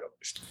inside at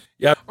least.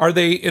 Yeah. Are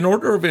they in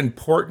order of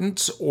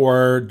importance,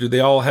 or do they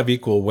all have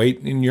equal weight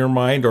in your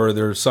mind? Or are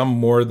there some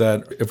more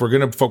that if we're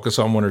going to focus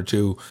on one or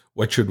two,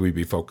 what should we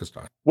be focused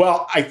on?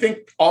 Well, I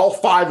think all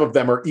 5 of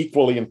them are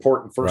equally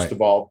important. First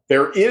of all,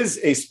 there is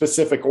a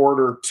specific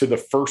order to the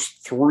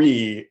first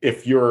 3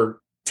 if you're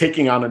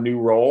taking on a new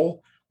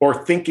role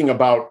or thinking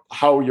about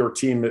how your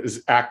team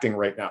is acting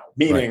right now.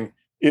 Meaning,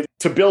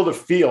 to build a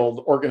field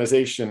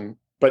organization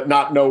but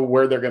not know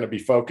where they're going to be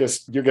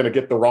focused, you're going to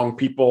get the wrong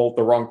people,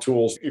 the wrong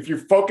tools. If you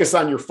focus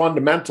on your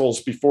fundamentals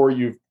before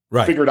you've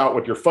figured out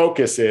what your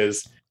focus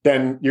is,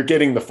 then you're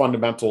getting the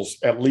fundamentals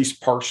at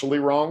least partially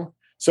wrong.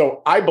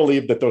 So I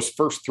believe that those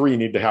first 3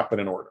 need to happen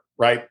in order,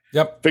 right?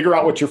 Yep. Figure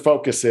out what your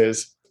focus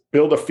is,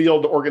 build a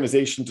field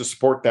organization to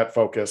support that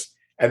focus,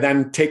 and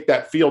then take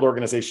that field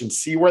organization,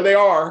 see where they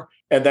are,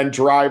 and then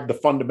drive the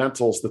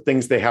fundamentals, the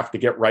things they have to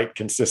get right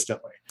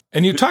consistently.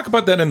 And you talk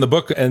about that in the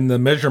book and the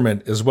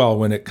measurement as well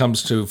when it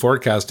comes to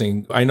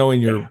forecasting. I know in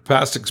your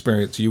past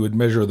experience, you would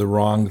measure the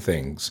wrong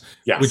things,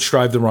 which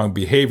drive the wrong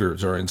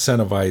behaviors or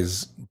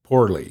incentivize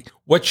poorly.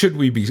 What should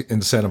we be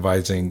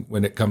incentivizing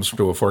when it comes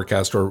to a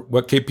forecast, or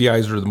what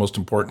KPIs are the most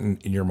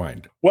important in your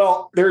mind?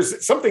 Well,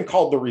 there's something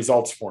called the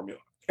results formula.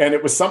 And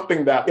it was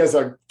something that as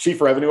a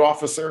chief revenue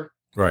officer,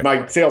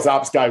 my sales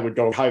ops guy would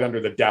go hide under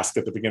the desk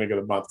at the beginning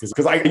of the month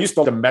because I used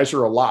to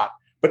measure a lot.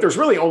 But there's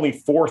really only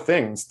 4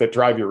 things that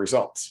drive your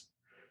results,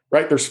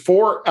 right? There's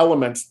 4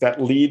 elements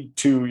that lead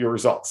to your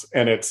results.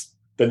 And it's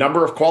the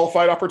number of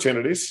qualified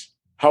opportunities,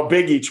 how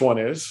big each one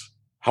is,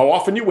 how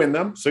often you win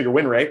them, so your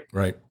win rate,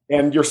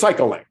 and your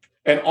cycle length.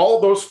 And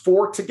all those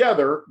 4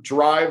 together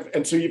drive.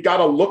 And so you've got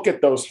to look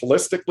at those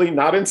holistically,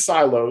 not in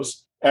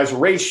silos, as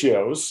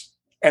ratios.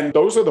 And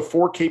those are the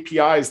 4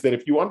 KPIs that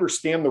if you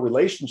understand the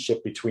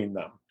relationship between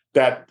them,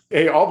 that,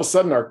 hey, all of a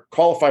sudden our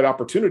qualified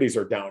opportunities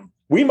are down.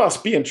 We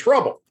must be in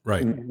trouble.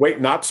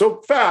 Wait, not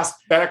so fast.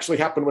 That actually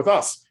happened with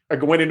us. I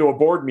went into a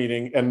board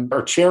meeting and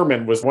our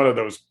chairman was one of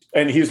those.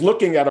 And he's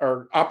looking at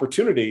our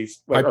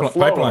opportunities, like our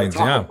flow, pipelines,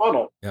 our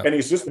funnel. And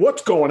he's just,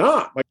 what's going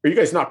on? Like, are you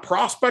guys not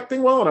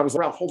prospecting well? And I was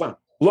like, well, hold on.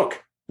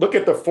 Look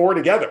at the 4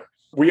 together.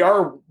 We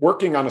are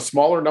working on a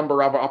smaller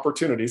number of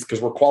opportunities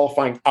because we're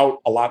qualifying out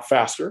a lot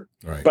faster.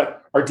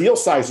 But our deal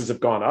sizes have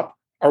gone up.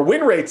 Our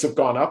win rates have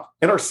gone up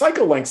and our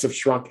cycle lengths have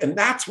shrunk. And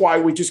that's why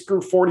we just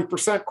grew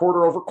 40%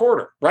 quarter over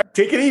quarter, right?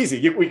 Take it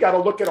easy. We got to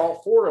look at all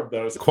 4 of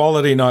those.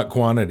 Quality, not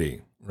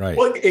quantity.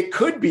 Well, it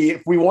could be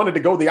if we wanted to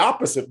go the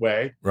opposite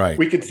way.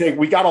 We could say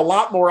we got a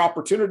lot more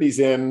opportunities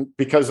in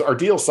because our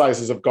deal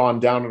sizes have gone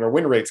down and our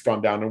win rates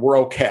gone down and we're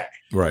okay.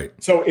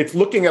 So it's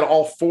looking at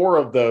all 4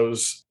 of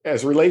those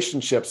as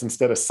relationships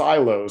instead of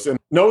silos, and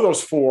know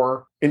those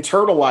 4,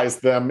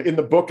 internalize them. In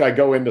the book, I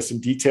go into some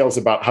details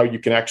about how you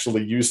can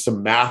actually use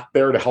some math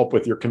there to help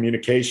with your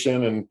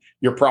communication and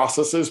your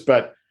processes.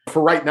 But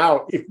for right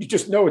now, if you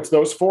just know it's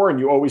those 4 and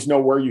you always know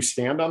where you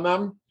stand on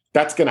them,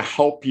 that's going to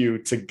help you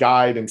to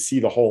guide and see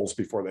the holes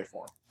before they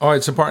form. Oh,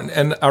 it's important.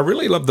 And I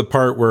really love the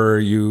part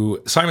where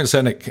Simon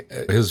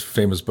Sinek, his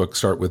famous book,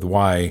 Start With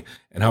Why,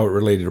 and how it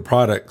related to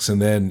products. And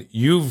then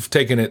you've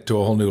taken it to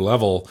a whole new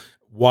level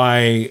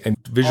why and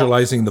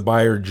visualizing the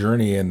buyer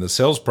journey and the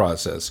sales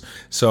process.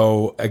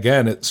 So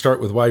again, it start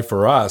with why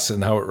for us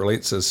and how it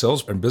relates to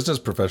sales and business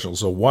professionals.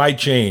 So why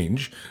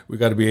change? We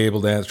got to be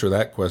able to answer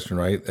that question,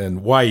 right?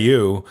 And why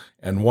you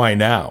and why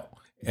now?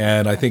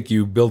 And I think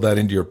you build that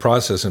into your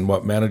process and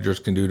what managers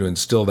can do to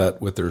instill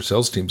that with their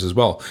sales teams as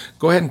well.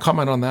 Go ahead and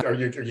comment on that. Are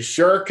you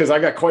sure? Because I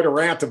got quite a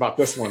rant about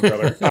this one,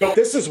 brother.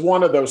 This is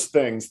one of those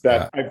things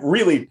that I've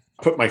really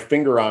put my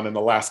finger on in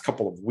the last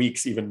couple of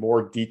weeks, even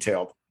more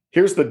detailed.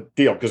 Here's the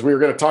deal, because we were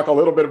going to talk a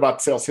little bit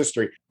about sales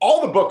history.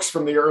 All the books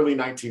from the early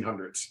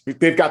 1900s,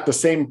 they've got the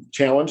same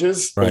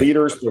challenges, the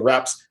leaders, the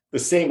reps, the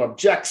same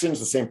objections,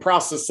 the same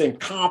process, same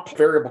comp,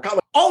 variable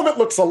comp. All of it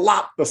looks a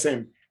lot the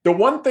same. The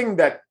one thing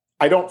that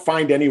I don't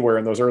find anywhere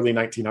in those early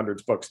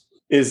 1900s books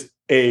is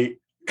a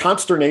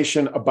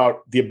consternation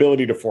about the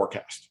ability to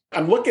forecast.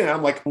 I'm looking at it,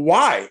 I'm like,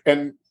 why?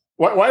 And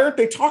why aren't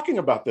they talking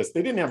about this?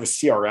 They didn't have a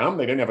CRM.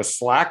 They didn't have a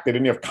Slack. They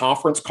didn't have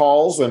conference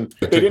calls, and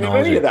they didn't have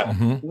any of that.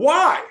 Mm-hmm.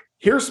 Why?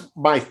 Here's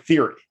my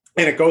theory.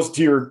 And it goes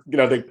to your,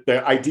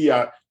 the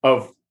idea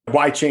of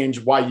why change,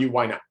 why you,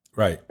 why not?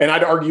 Right. And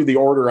I'd argue the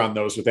order on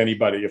those with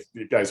anybody if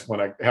you guys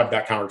want to have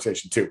that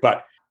conversation too.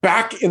 But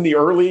back in the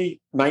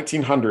early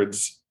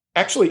 1900s,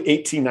 actually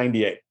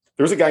 1898,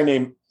 there was a guy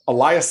named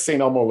Elias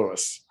St. Elmo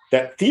Lewis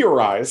that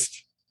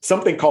theorized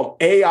something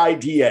called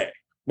AIDA.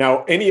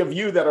 Now, any of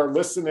you that are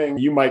listening,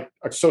 you might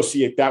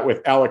associate that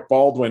with Alec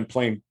Baldwin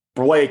playing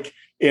Blake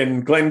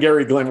in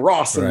Glengarry Glen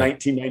Ross in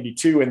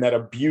 1992 in that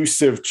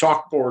abusive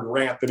chalkboard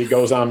rant that he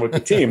goes on with the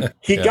team.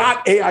 He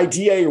got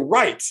AIDA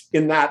right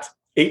in that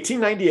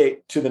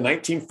 1898 to the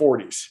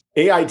 1940s.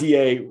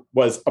 AIDA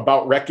was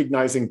about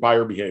recognizing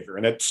buyer behavior,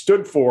 and it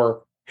stood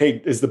for,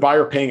 hey, is the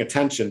buyer paying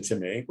attention to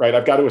me, right?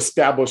 I've got to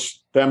establish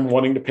them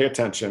wanting to pay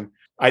attention.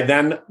 I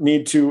then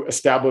need to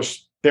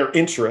establish their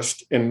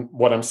interest in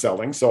what I'm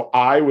selling. So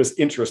I was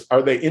interested.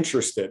 Are they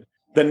interested?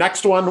 The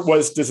next one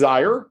was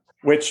desire,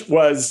 which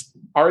was,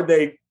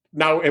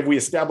 now have we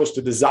established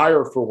a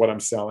desire for what I'm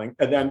selling?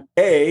 And then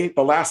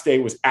the last A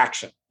was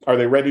action. Are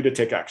they ready to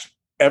take action?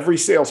 Every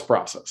sales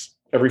process,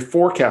 every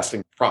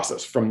forecasting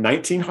process from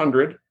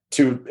 1900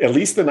 to at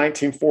least the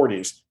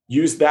 1940s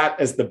used that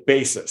as the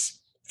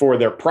basis for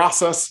their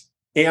process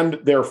and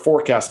their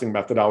forecasting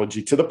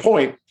methodology, to the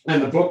point,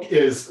 and the book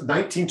is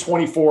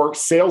 1924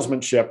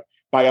 Salesmanship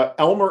by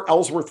Elmer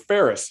Ellsworth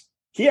Ferris.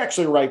 He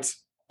actually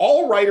writes,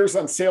 all writers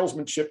on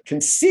salesmanship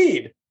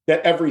concede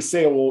that every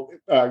sale will,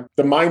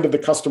 the mind of the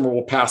customer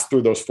will pass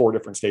through those 4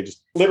 different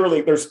stages.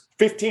 Literally, there's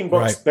 15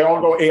 books. Right. They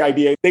all go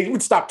AIDA. They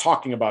would stop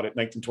talking about it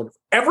in 1924.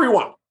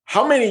 Everyone.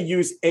 How many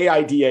use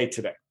AIDA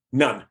today?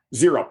 None.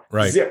 Zero.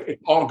 Right. Zip.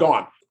 It's all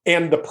gone.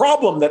 And the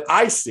problem that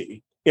I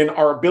see in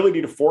our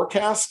ability to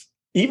forecast,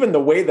 even the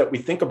way that we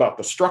think about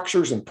the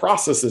structures and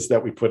processes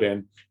that we put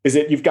in, is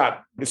that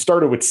it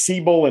started with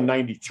Siebel in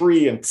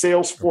 93 and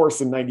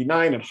Salesforce in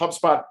 99 and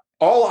HubSpot,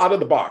 all out of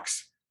the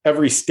box.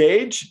 Every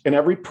stage and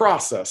every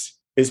process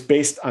is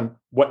based on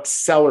what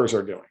sellers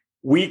are doing.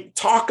 We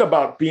talk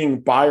about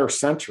being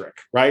buyer-centric,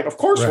 right? Of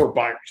course, we're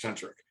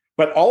buyer-centric,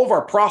 but all of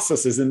our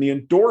processes and the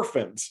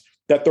endorphins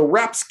that the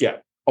reps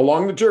get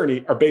along the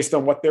journey are based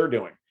on what they're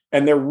doing.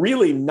 And they're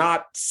really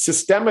not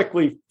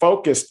systemically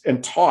focused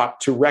and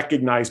taught to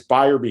recognize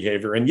buyer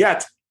behavior. And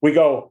yet we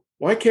go,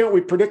 why can't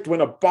we predict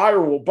when a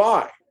buyer will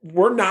buy?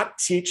 We're not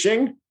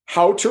teaching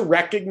how to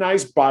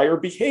recognize buyer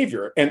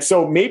behavior. And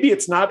so maybe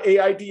it's not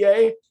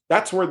AIDA.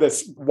 That's where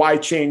this why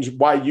change,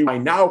 why you, why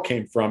now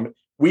came from.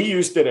 We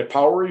used it at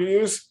Power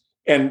Reviews,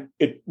 and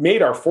it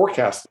made our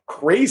forecast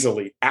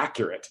crazily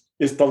accurate,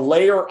 is to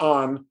layer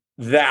on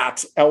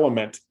that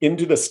element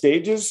into the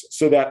stages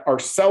so that our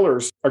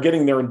sellers are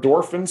getting their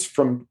endorphins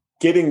from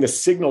getting the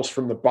signals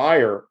from the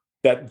buyer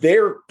that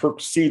they're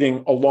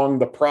proceeding along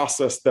the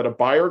process that a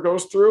buyer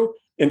goes through,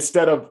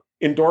 instead of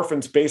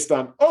endorphins based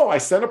on, I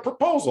sent a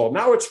proposal,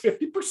 now it's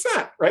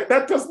 50%, right?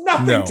 That does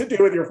nothing to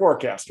do with your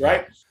forecast,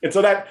 right? And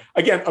so that,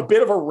 again, a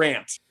bit of a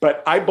rant,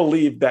 but I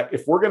believe that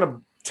if we're going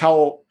to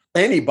tell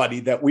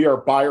anybody that we are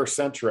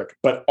buyer-centric,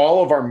 but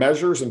all of our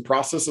measures and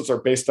processes are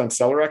based on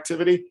seller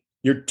activity,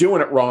 you're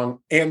doing it wrong,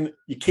 and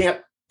you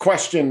can't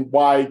question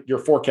why your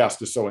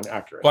forecast is so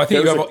inaccurate. Well, I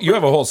think you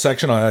have a whole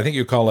section on it. I think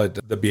you call it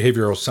the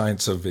behavioral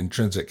science of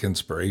intrinsic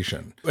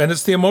inspiration. And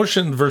it's the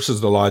emotion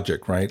versus the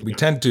logic, right? We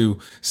tend to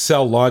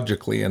sell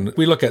logically, and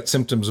we look at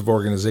symptoms of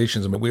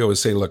organizations. I mean, we always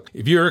say, look,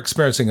 if you're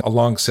experiencing a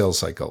long sales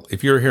cycle,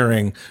 if you're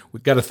hearing,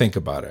 we've got to think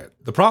about it,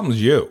 the problem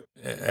is you.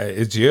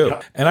 It's you.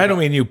 Yeah. And I don't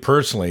mean you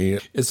personally.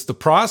 It's the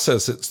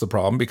process that's the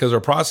problem, because our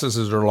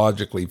processes are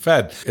logically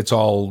fed. It's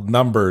all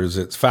numbers,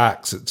 it's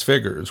facts, it's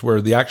figures, where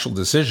the actual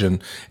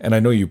decision, and I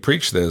know you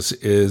preach this,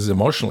 is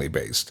emotionally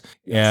based.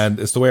 And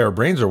it's the way our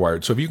brains are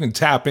wired. So if you can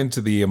tap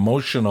into the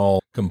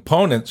emotional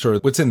components or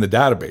what's in the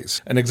database.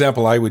 An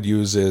example I would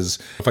use is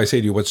if I say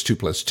to you, what's 2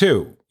 +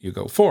 2? You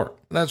go 4.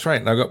 That's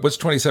right. Now what's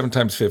 27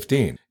 times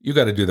 15? You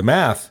got to do the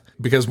math,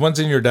 because one's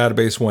in your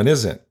database, one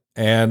isn't.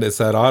 And it's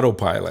that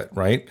autopilot,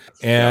 right?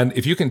 And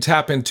if you can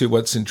tap into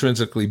what's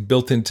intrinsically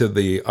built into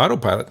the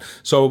autopilot.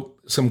 So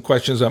some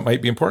questions that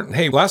might be important.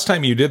 Hey, last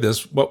time you did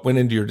this, what went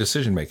into your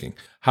decision making?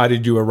 How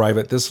did you arrive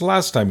at this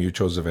last time you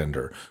chose a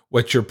vendor?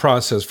 What's your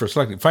process for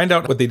selecting? Find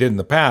out what they did in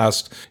the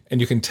past, and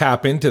you can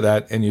tap into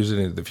that and use it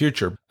into the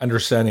future,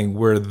 understanding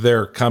where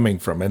they're coming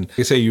from. And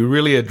they say you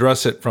really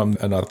address it from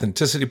an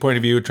authenticity point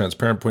of view, a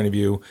transparent point of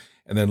view,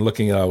 and then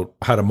looking at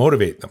how to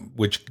motivate them,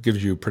 which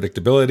gives you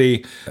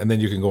predictability. And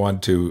then you can go on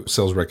to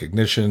sales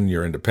recognition,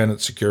 your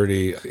independent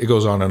security. It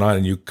goes on,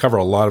 and you cover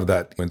a lot of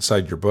that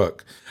inside your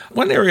book.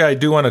 One area I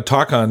do want to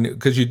talk on,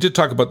 because you did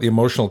talk about the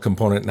emotional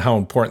component and how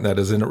important that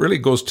is, and it really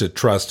goes to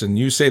trust. And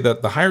you say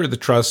that the higher the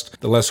trust,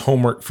 the less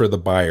homework for the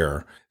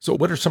buyer. So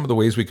what are some of the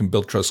ways we can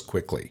build trust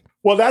quickly?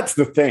 Well, that's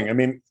the thing. I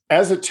mean,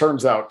 as it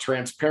turns out,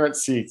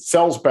 transparency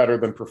sells better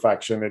than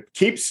perfection. It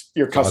keeps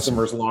your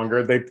customers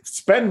longer. They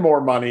spend more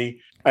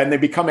money and they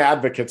become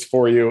advocates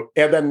for you.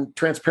 And then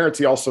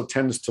transparency also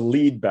tends to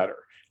lead better.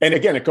 And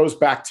again, it goes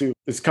back to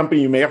this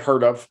company you may have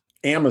heard of,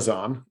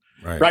 Amazon.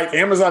 Right.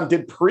 Amazon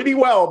did pretty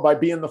well by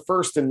being the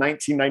first in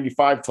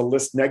 1995 to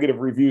list negative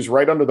reviews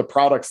right under the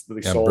products that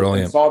they sold.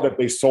 Brilliant. And saw that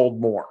they sold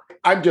more.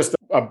 I'm just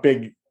a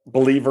big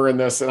believer in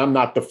this, and I'm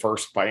not the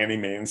first by any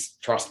means,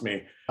 trust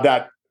me,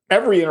 that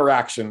every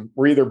interaction,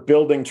 we're either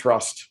building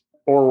trust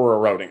or we're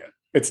eroding it.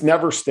 It's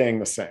never staying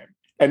the same.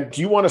 And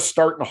do you want to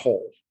start in a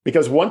hole?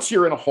 Because once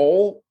you're in a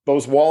hole,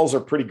 those walls are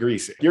pretty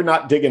greasy. You're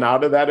not digging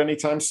out of that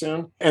anytime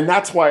soon. And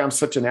that's why I'm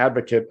such an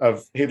advocate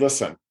of, hey,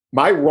 listen,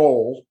 my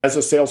role as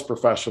a sales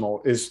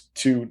professional is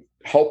to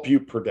help you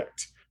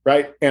predict,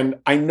 right? And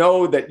I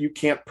know that you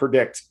can't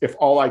predict if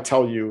all I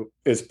tell you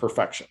is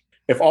perfection.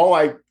 If all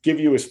I give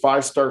you is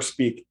 5-star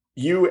speak,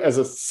 you as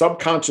a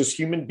subconscious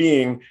human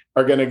being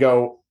are going to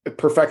go,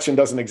 perfection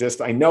doesn't exist.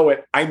 I know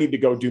it. I need to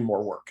go do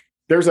more work.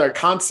 There's a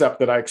concept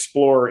that I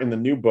explore in the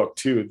new book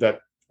too, that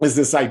is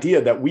this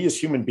idea that we as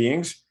human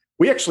beings,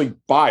 we actually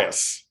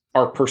bias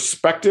our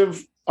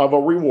perspective of a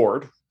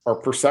reward, our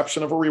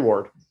perception of a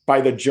reward by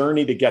the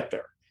journey to get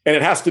there. And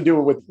it has to do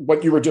with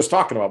what you were just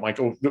talking about,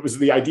 Michael. It was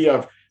the idea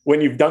of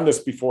when you've done this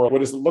before, what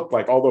does it look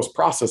like? All those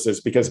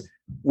processes, because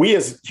we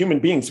as human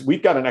beings,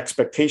 we've got an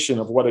expectation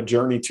of what a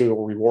journey to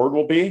a reward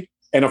will be.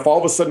 And if all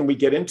of a sudden we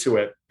get into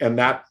it and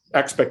that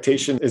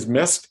expectation is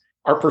missed,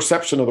 our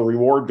perception of the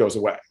reward goes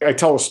away. I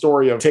tell a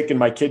story of taking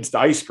my kids to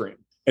ice cream.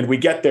 And we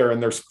get there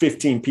and there's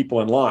 15 people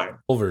in line.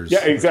 Culver's.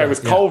 Yeah, exactly. It was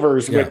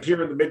Culver's Yeah. with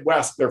here in the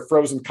Midwest, their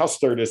frozen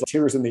custard is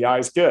tears in the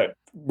eyes good.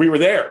 We were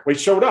there. We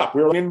showed up.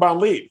 We were inbound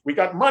lead. We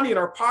got money in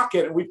our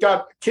pocket and we've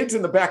got kids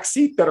in the back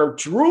seat that are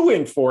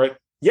drooling for it.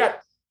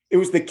 Yet it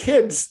was the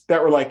kids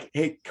that were like,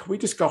 hey, can we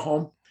just go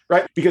home?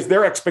 Right? Because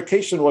their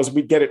expectation was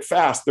we'd get it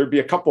fast. There'd be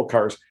a couple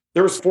cars.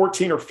 There was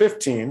 14 or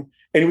 15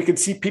 and we could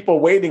see people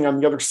waiting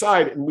on the other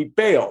side and we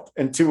bailed.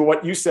 And to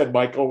what you said,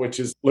 Michael, which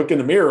is look in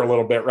the mirror a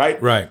little bit,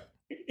 right? Right.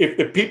 If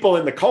the people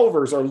in the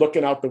Culvers are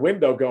looking out the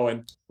window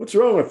going, what's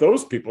wrong with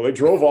those people? They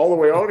drove all the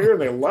way out here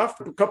and they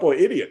left, a couple of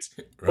idiots.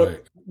 Right.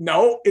 But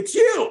no, it's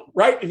you,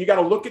 right? And you got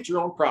to look at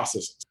your own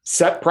processes,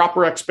 set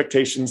proper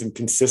expectations and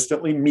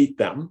consistently meet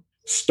them.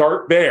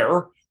 Start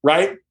there,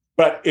 right?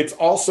 But it's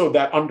also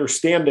that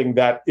understanding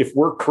that if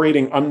we're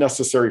creating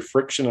unnecessary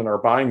friction in our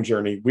buying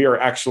journey, we are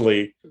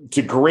actually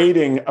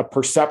degrading a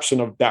perception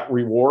of that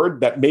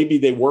reward that maybe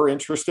they were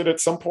interested at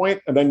some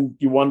point. And then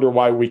you wonder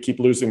why we keep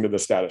losing to the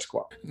status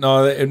quo.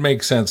 No, it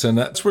makes sense. And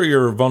that's where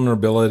your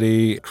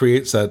vulnerability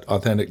creates that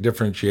authentic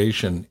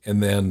differentiation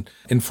and then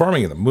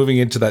informing them, moving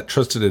into that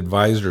trusted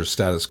advisor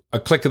status. A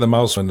click of the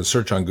mouse on the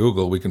search on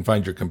Google, we can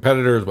find your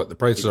competitors, what the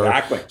prices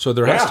are. So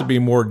there has to be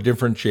more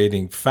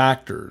differentiating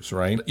factors,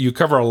 right? You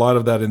cover a lot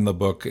of that in the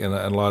book and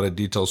a lot of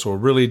detail. So we're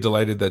really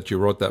delighted that you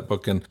wrote that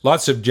book and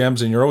lots of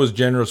gems, and you're always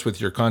generous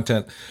with your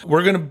content.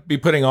 We're going to be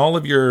putting all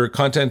of your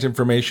content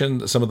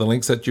information, some of the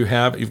links that you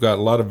have. You've got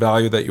a lot of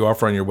value that you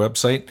offer on your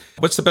website.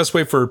 What's the best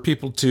way for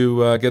people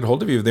to get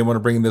hold of you if they want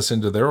to bring this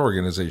into their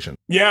organization?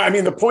 Yeah, I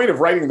mean, the point of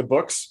writing the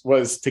books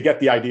was to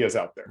get the ideas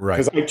out there. Right.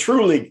 Because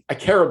I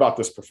care about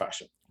this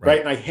profession, right?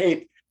 And I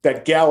hate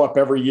that Gallup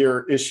every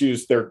year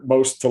issues their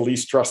most to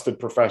least trusted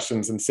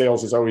professions, and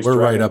sales is always we're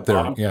right up there.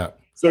 Bottom. Yeah.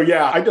 So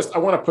yeah, I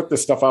want to put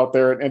this stuff out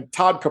there. And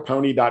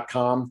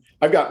toddcaponi.com.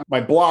 I've got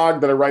my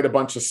blog that I write a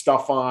bunch of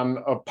stuff on,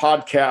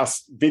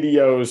 podcasts,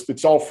 videos.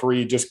 It's all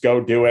free. Just go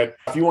do it.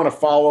 If you want to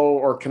follow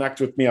or connect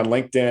with me on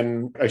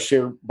LinkedIn, I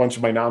share a bunch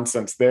of my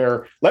nonsense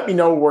there. Let me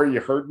know where you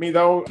heard me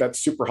though. That's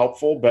super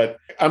helpful, but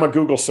I'm a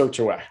Google search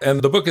away.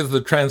 And the book is The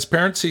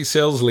Transparency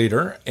Sales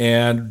Leader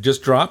and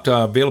just dropped,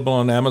 available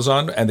on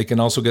Amazon. And they can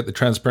also get the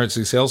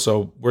Transparency Sales.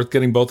 So worth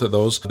getting both of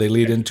those. They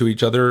lead into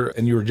each other.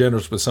 And you were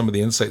generous with some of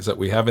the insights that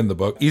we have in the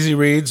book. Easy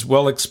reads,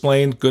 well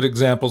explained, good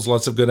examples,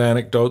 lots of good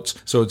anecdotes.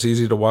 So it's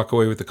easy to walk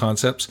away with the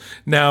concepts.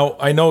 Now,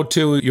 I know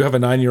too, you have a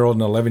 9-year-old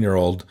and an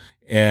 11-year-old.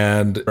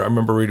 And I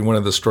remember reading one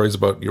of the stories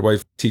about your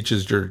wife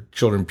teaches your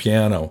children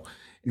piano.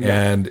 Yeah.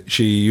 And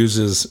she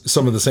uses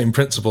some of the same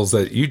principles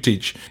that you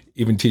teach,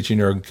 even teaching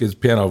your kids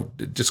piano.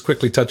 Just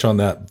quickly touch on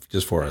that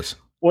just for us.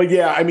 Well,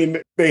 yeah, I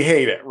mean, they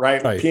hate it,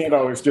 right?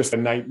 Piano is just a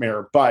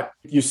nightmare. But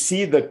you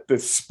see that the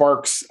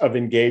sparks of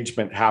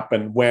engagement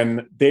happen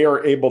when they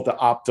are able to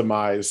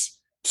optimize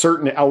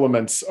certain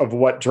elements of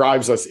what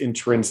drives us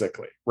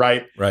intrinsically,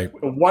 right? Right.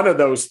 One of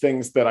those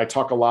things that I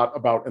talk a lot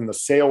about in the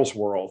sales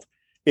world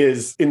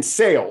is in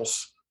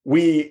sales,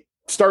 we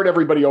start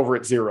everybody over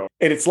at zero.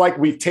 And it's like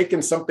we've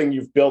taken something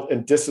you've built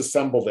and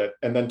disassembled it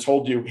and then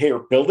told you, hey,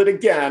 build it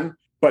again,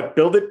 but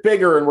build it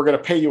bigger and we're going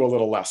to pay you a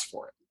little less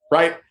for it,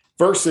 right?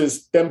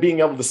 Versus them being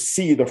able to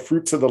see the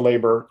fruits of the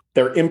labor,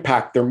 their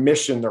impact, their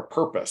mission, their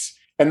purpose.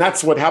 And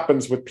that's what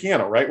happens with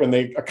piano, right? When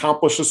they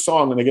accomplish a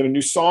song, when they get a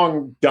new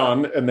song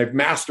done and they've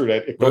mastered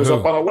it, it goes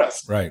up on a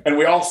list. Right. And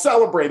we all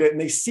celebrate it and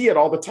they see it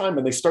all the time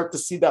and they start to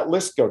see that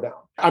list go down.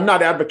 I'm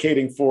not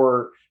advocating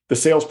for the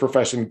sales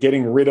profession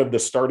getting rid of the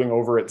starting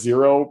over at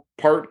zero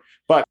part,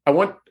 but I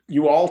want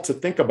you all to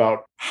think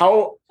about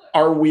how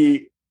are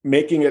we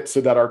making it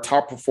so that our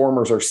top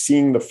performers are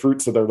seeing the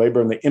fruits of their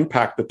labor and the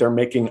impact that they're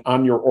making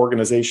on your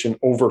organization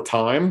over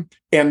time,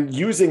 and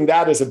using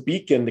that as a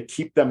beacon to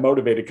keep them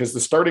motivated, because the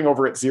starting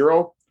over at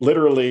zero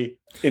literally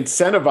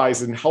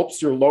incentivizes and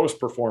helps your lowest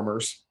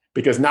performers,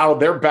 because now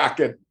they're back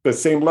at the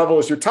same level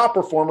as your top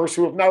performers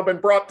who have now been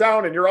brought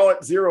down and you're all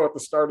at zero at the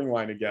starting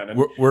line again.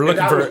 And we're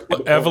looking for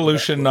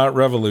evolution, not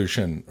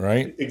revolution,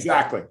 right?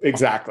 Exactly.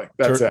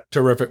 That's it.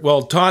 Terrific.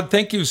 Well, Todd,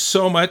 thank you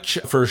so much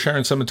for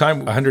sharing some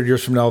time. 100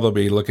 years from now, they'll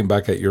be looking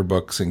back at your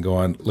books and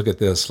going, look at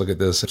this, look at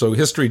this. So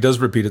history does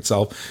repeat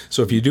itself.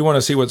 So if you do want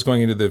to see what's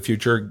going into the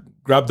future,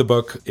 grab the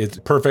book. It's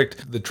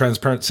perfect. The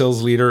Transparent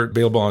Sales Leader,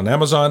 available on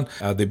Amazon.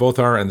 They both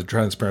are, and the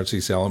Transparency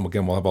Sale. And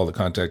again, we'll have all the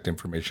contact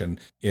information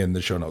in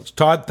the show notes.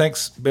 Todd,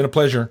 thanks. Been a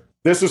pleasure.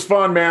 This is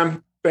fun,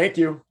 man. Thank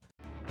you.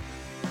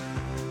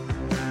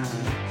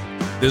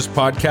 This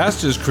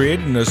podcast is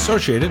created and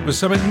associated with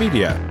Summit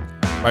Media.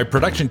 My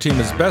production team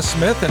is Beth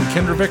Smith and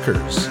Kendra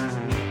Vickers.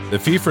 The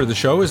fee for the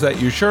show is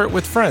that you share it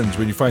with friends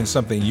when you find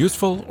something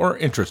useful or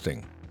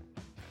interesting.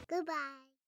 Goodbye.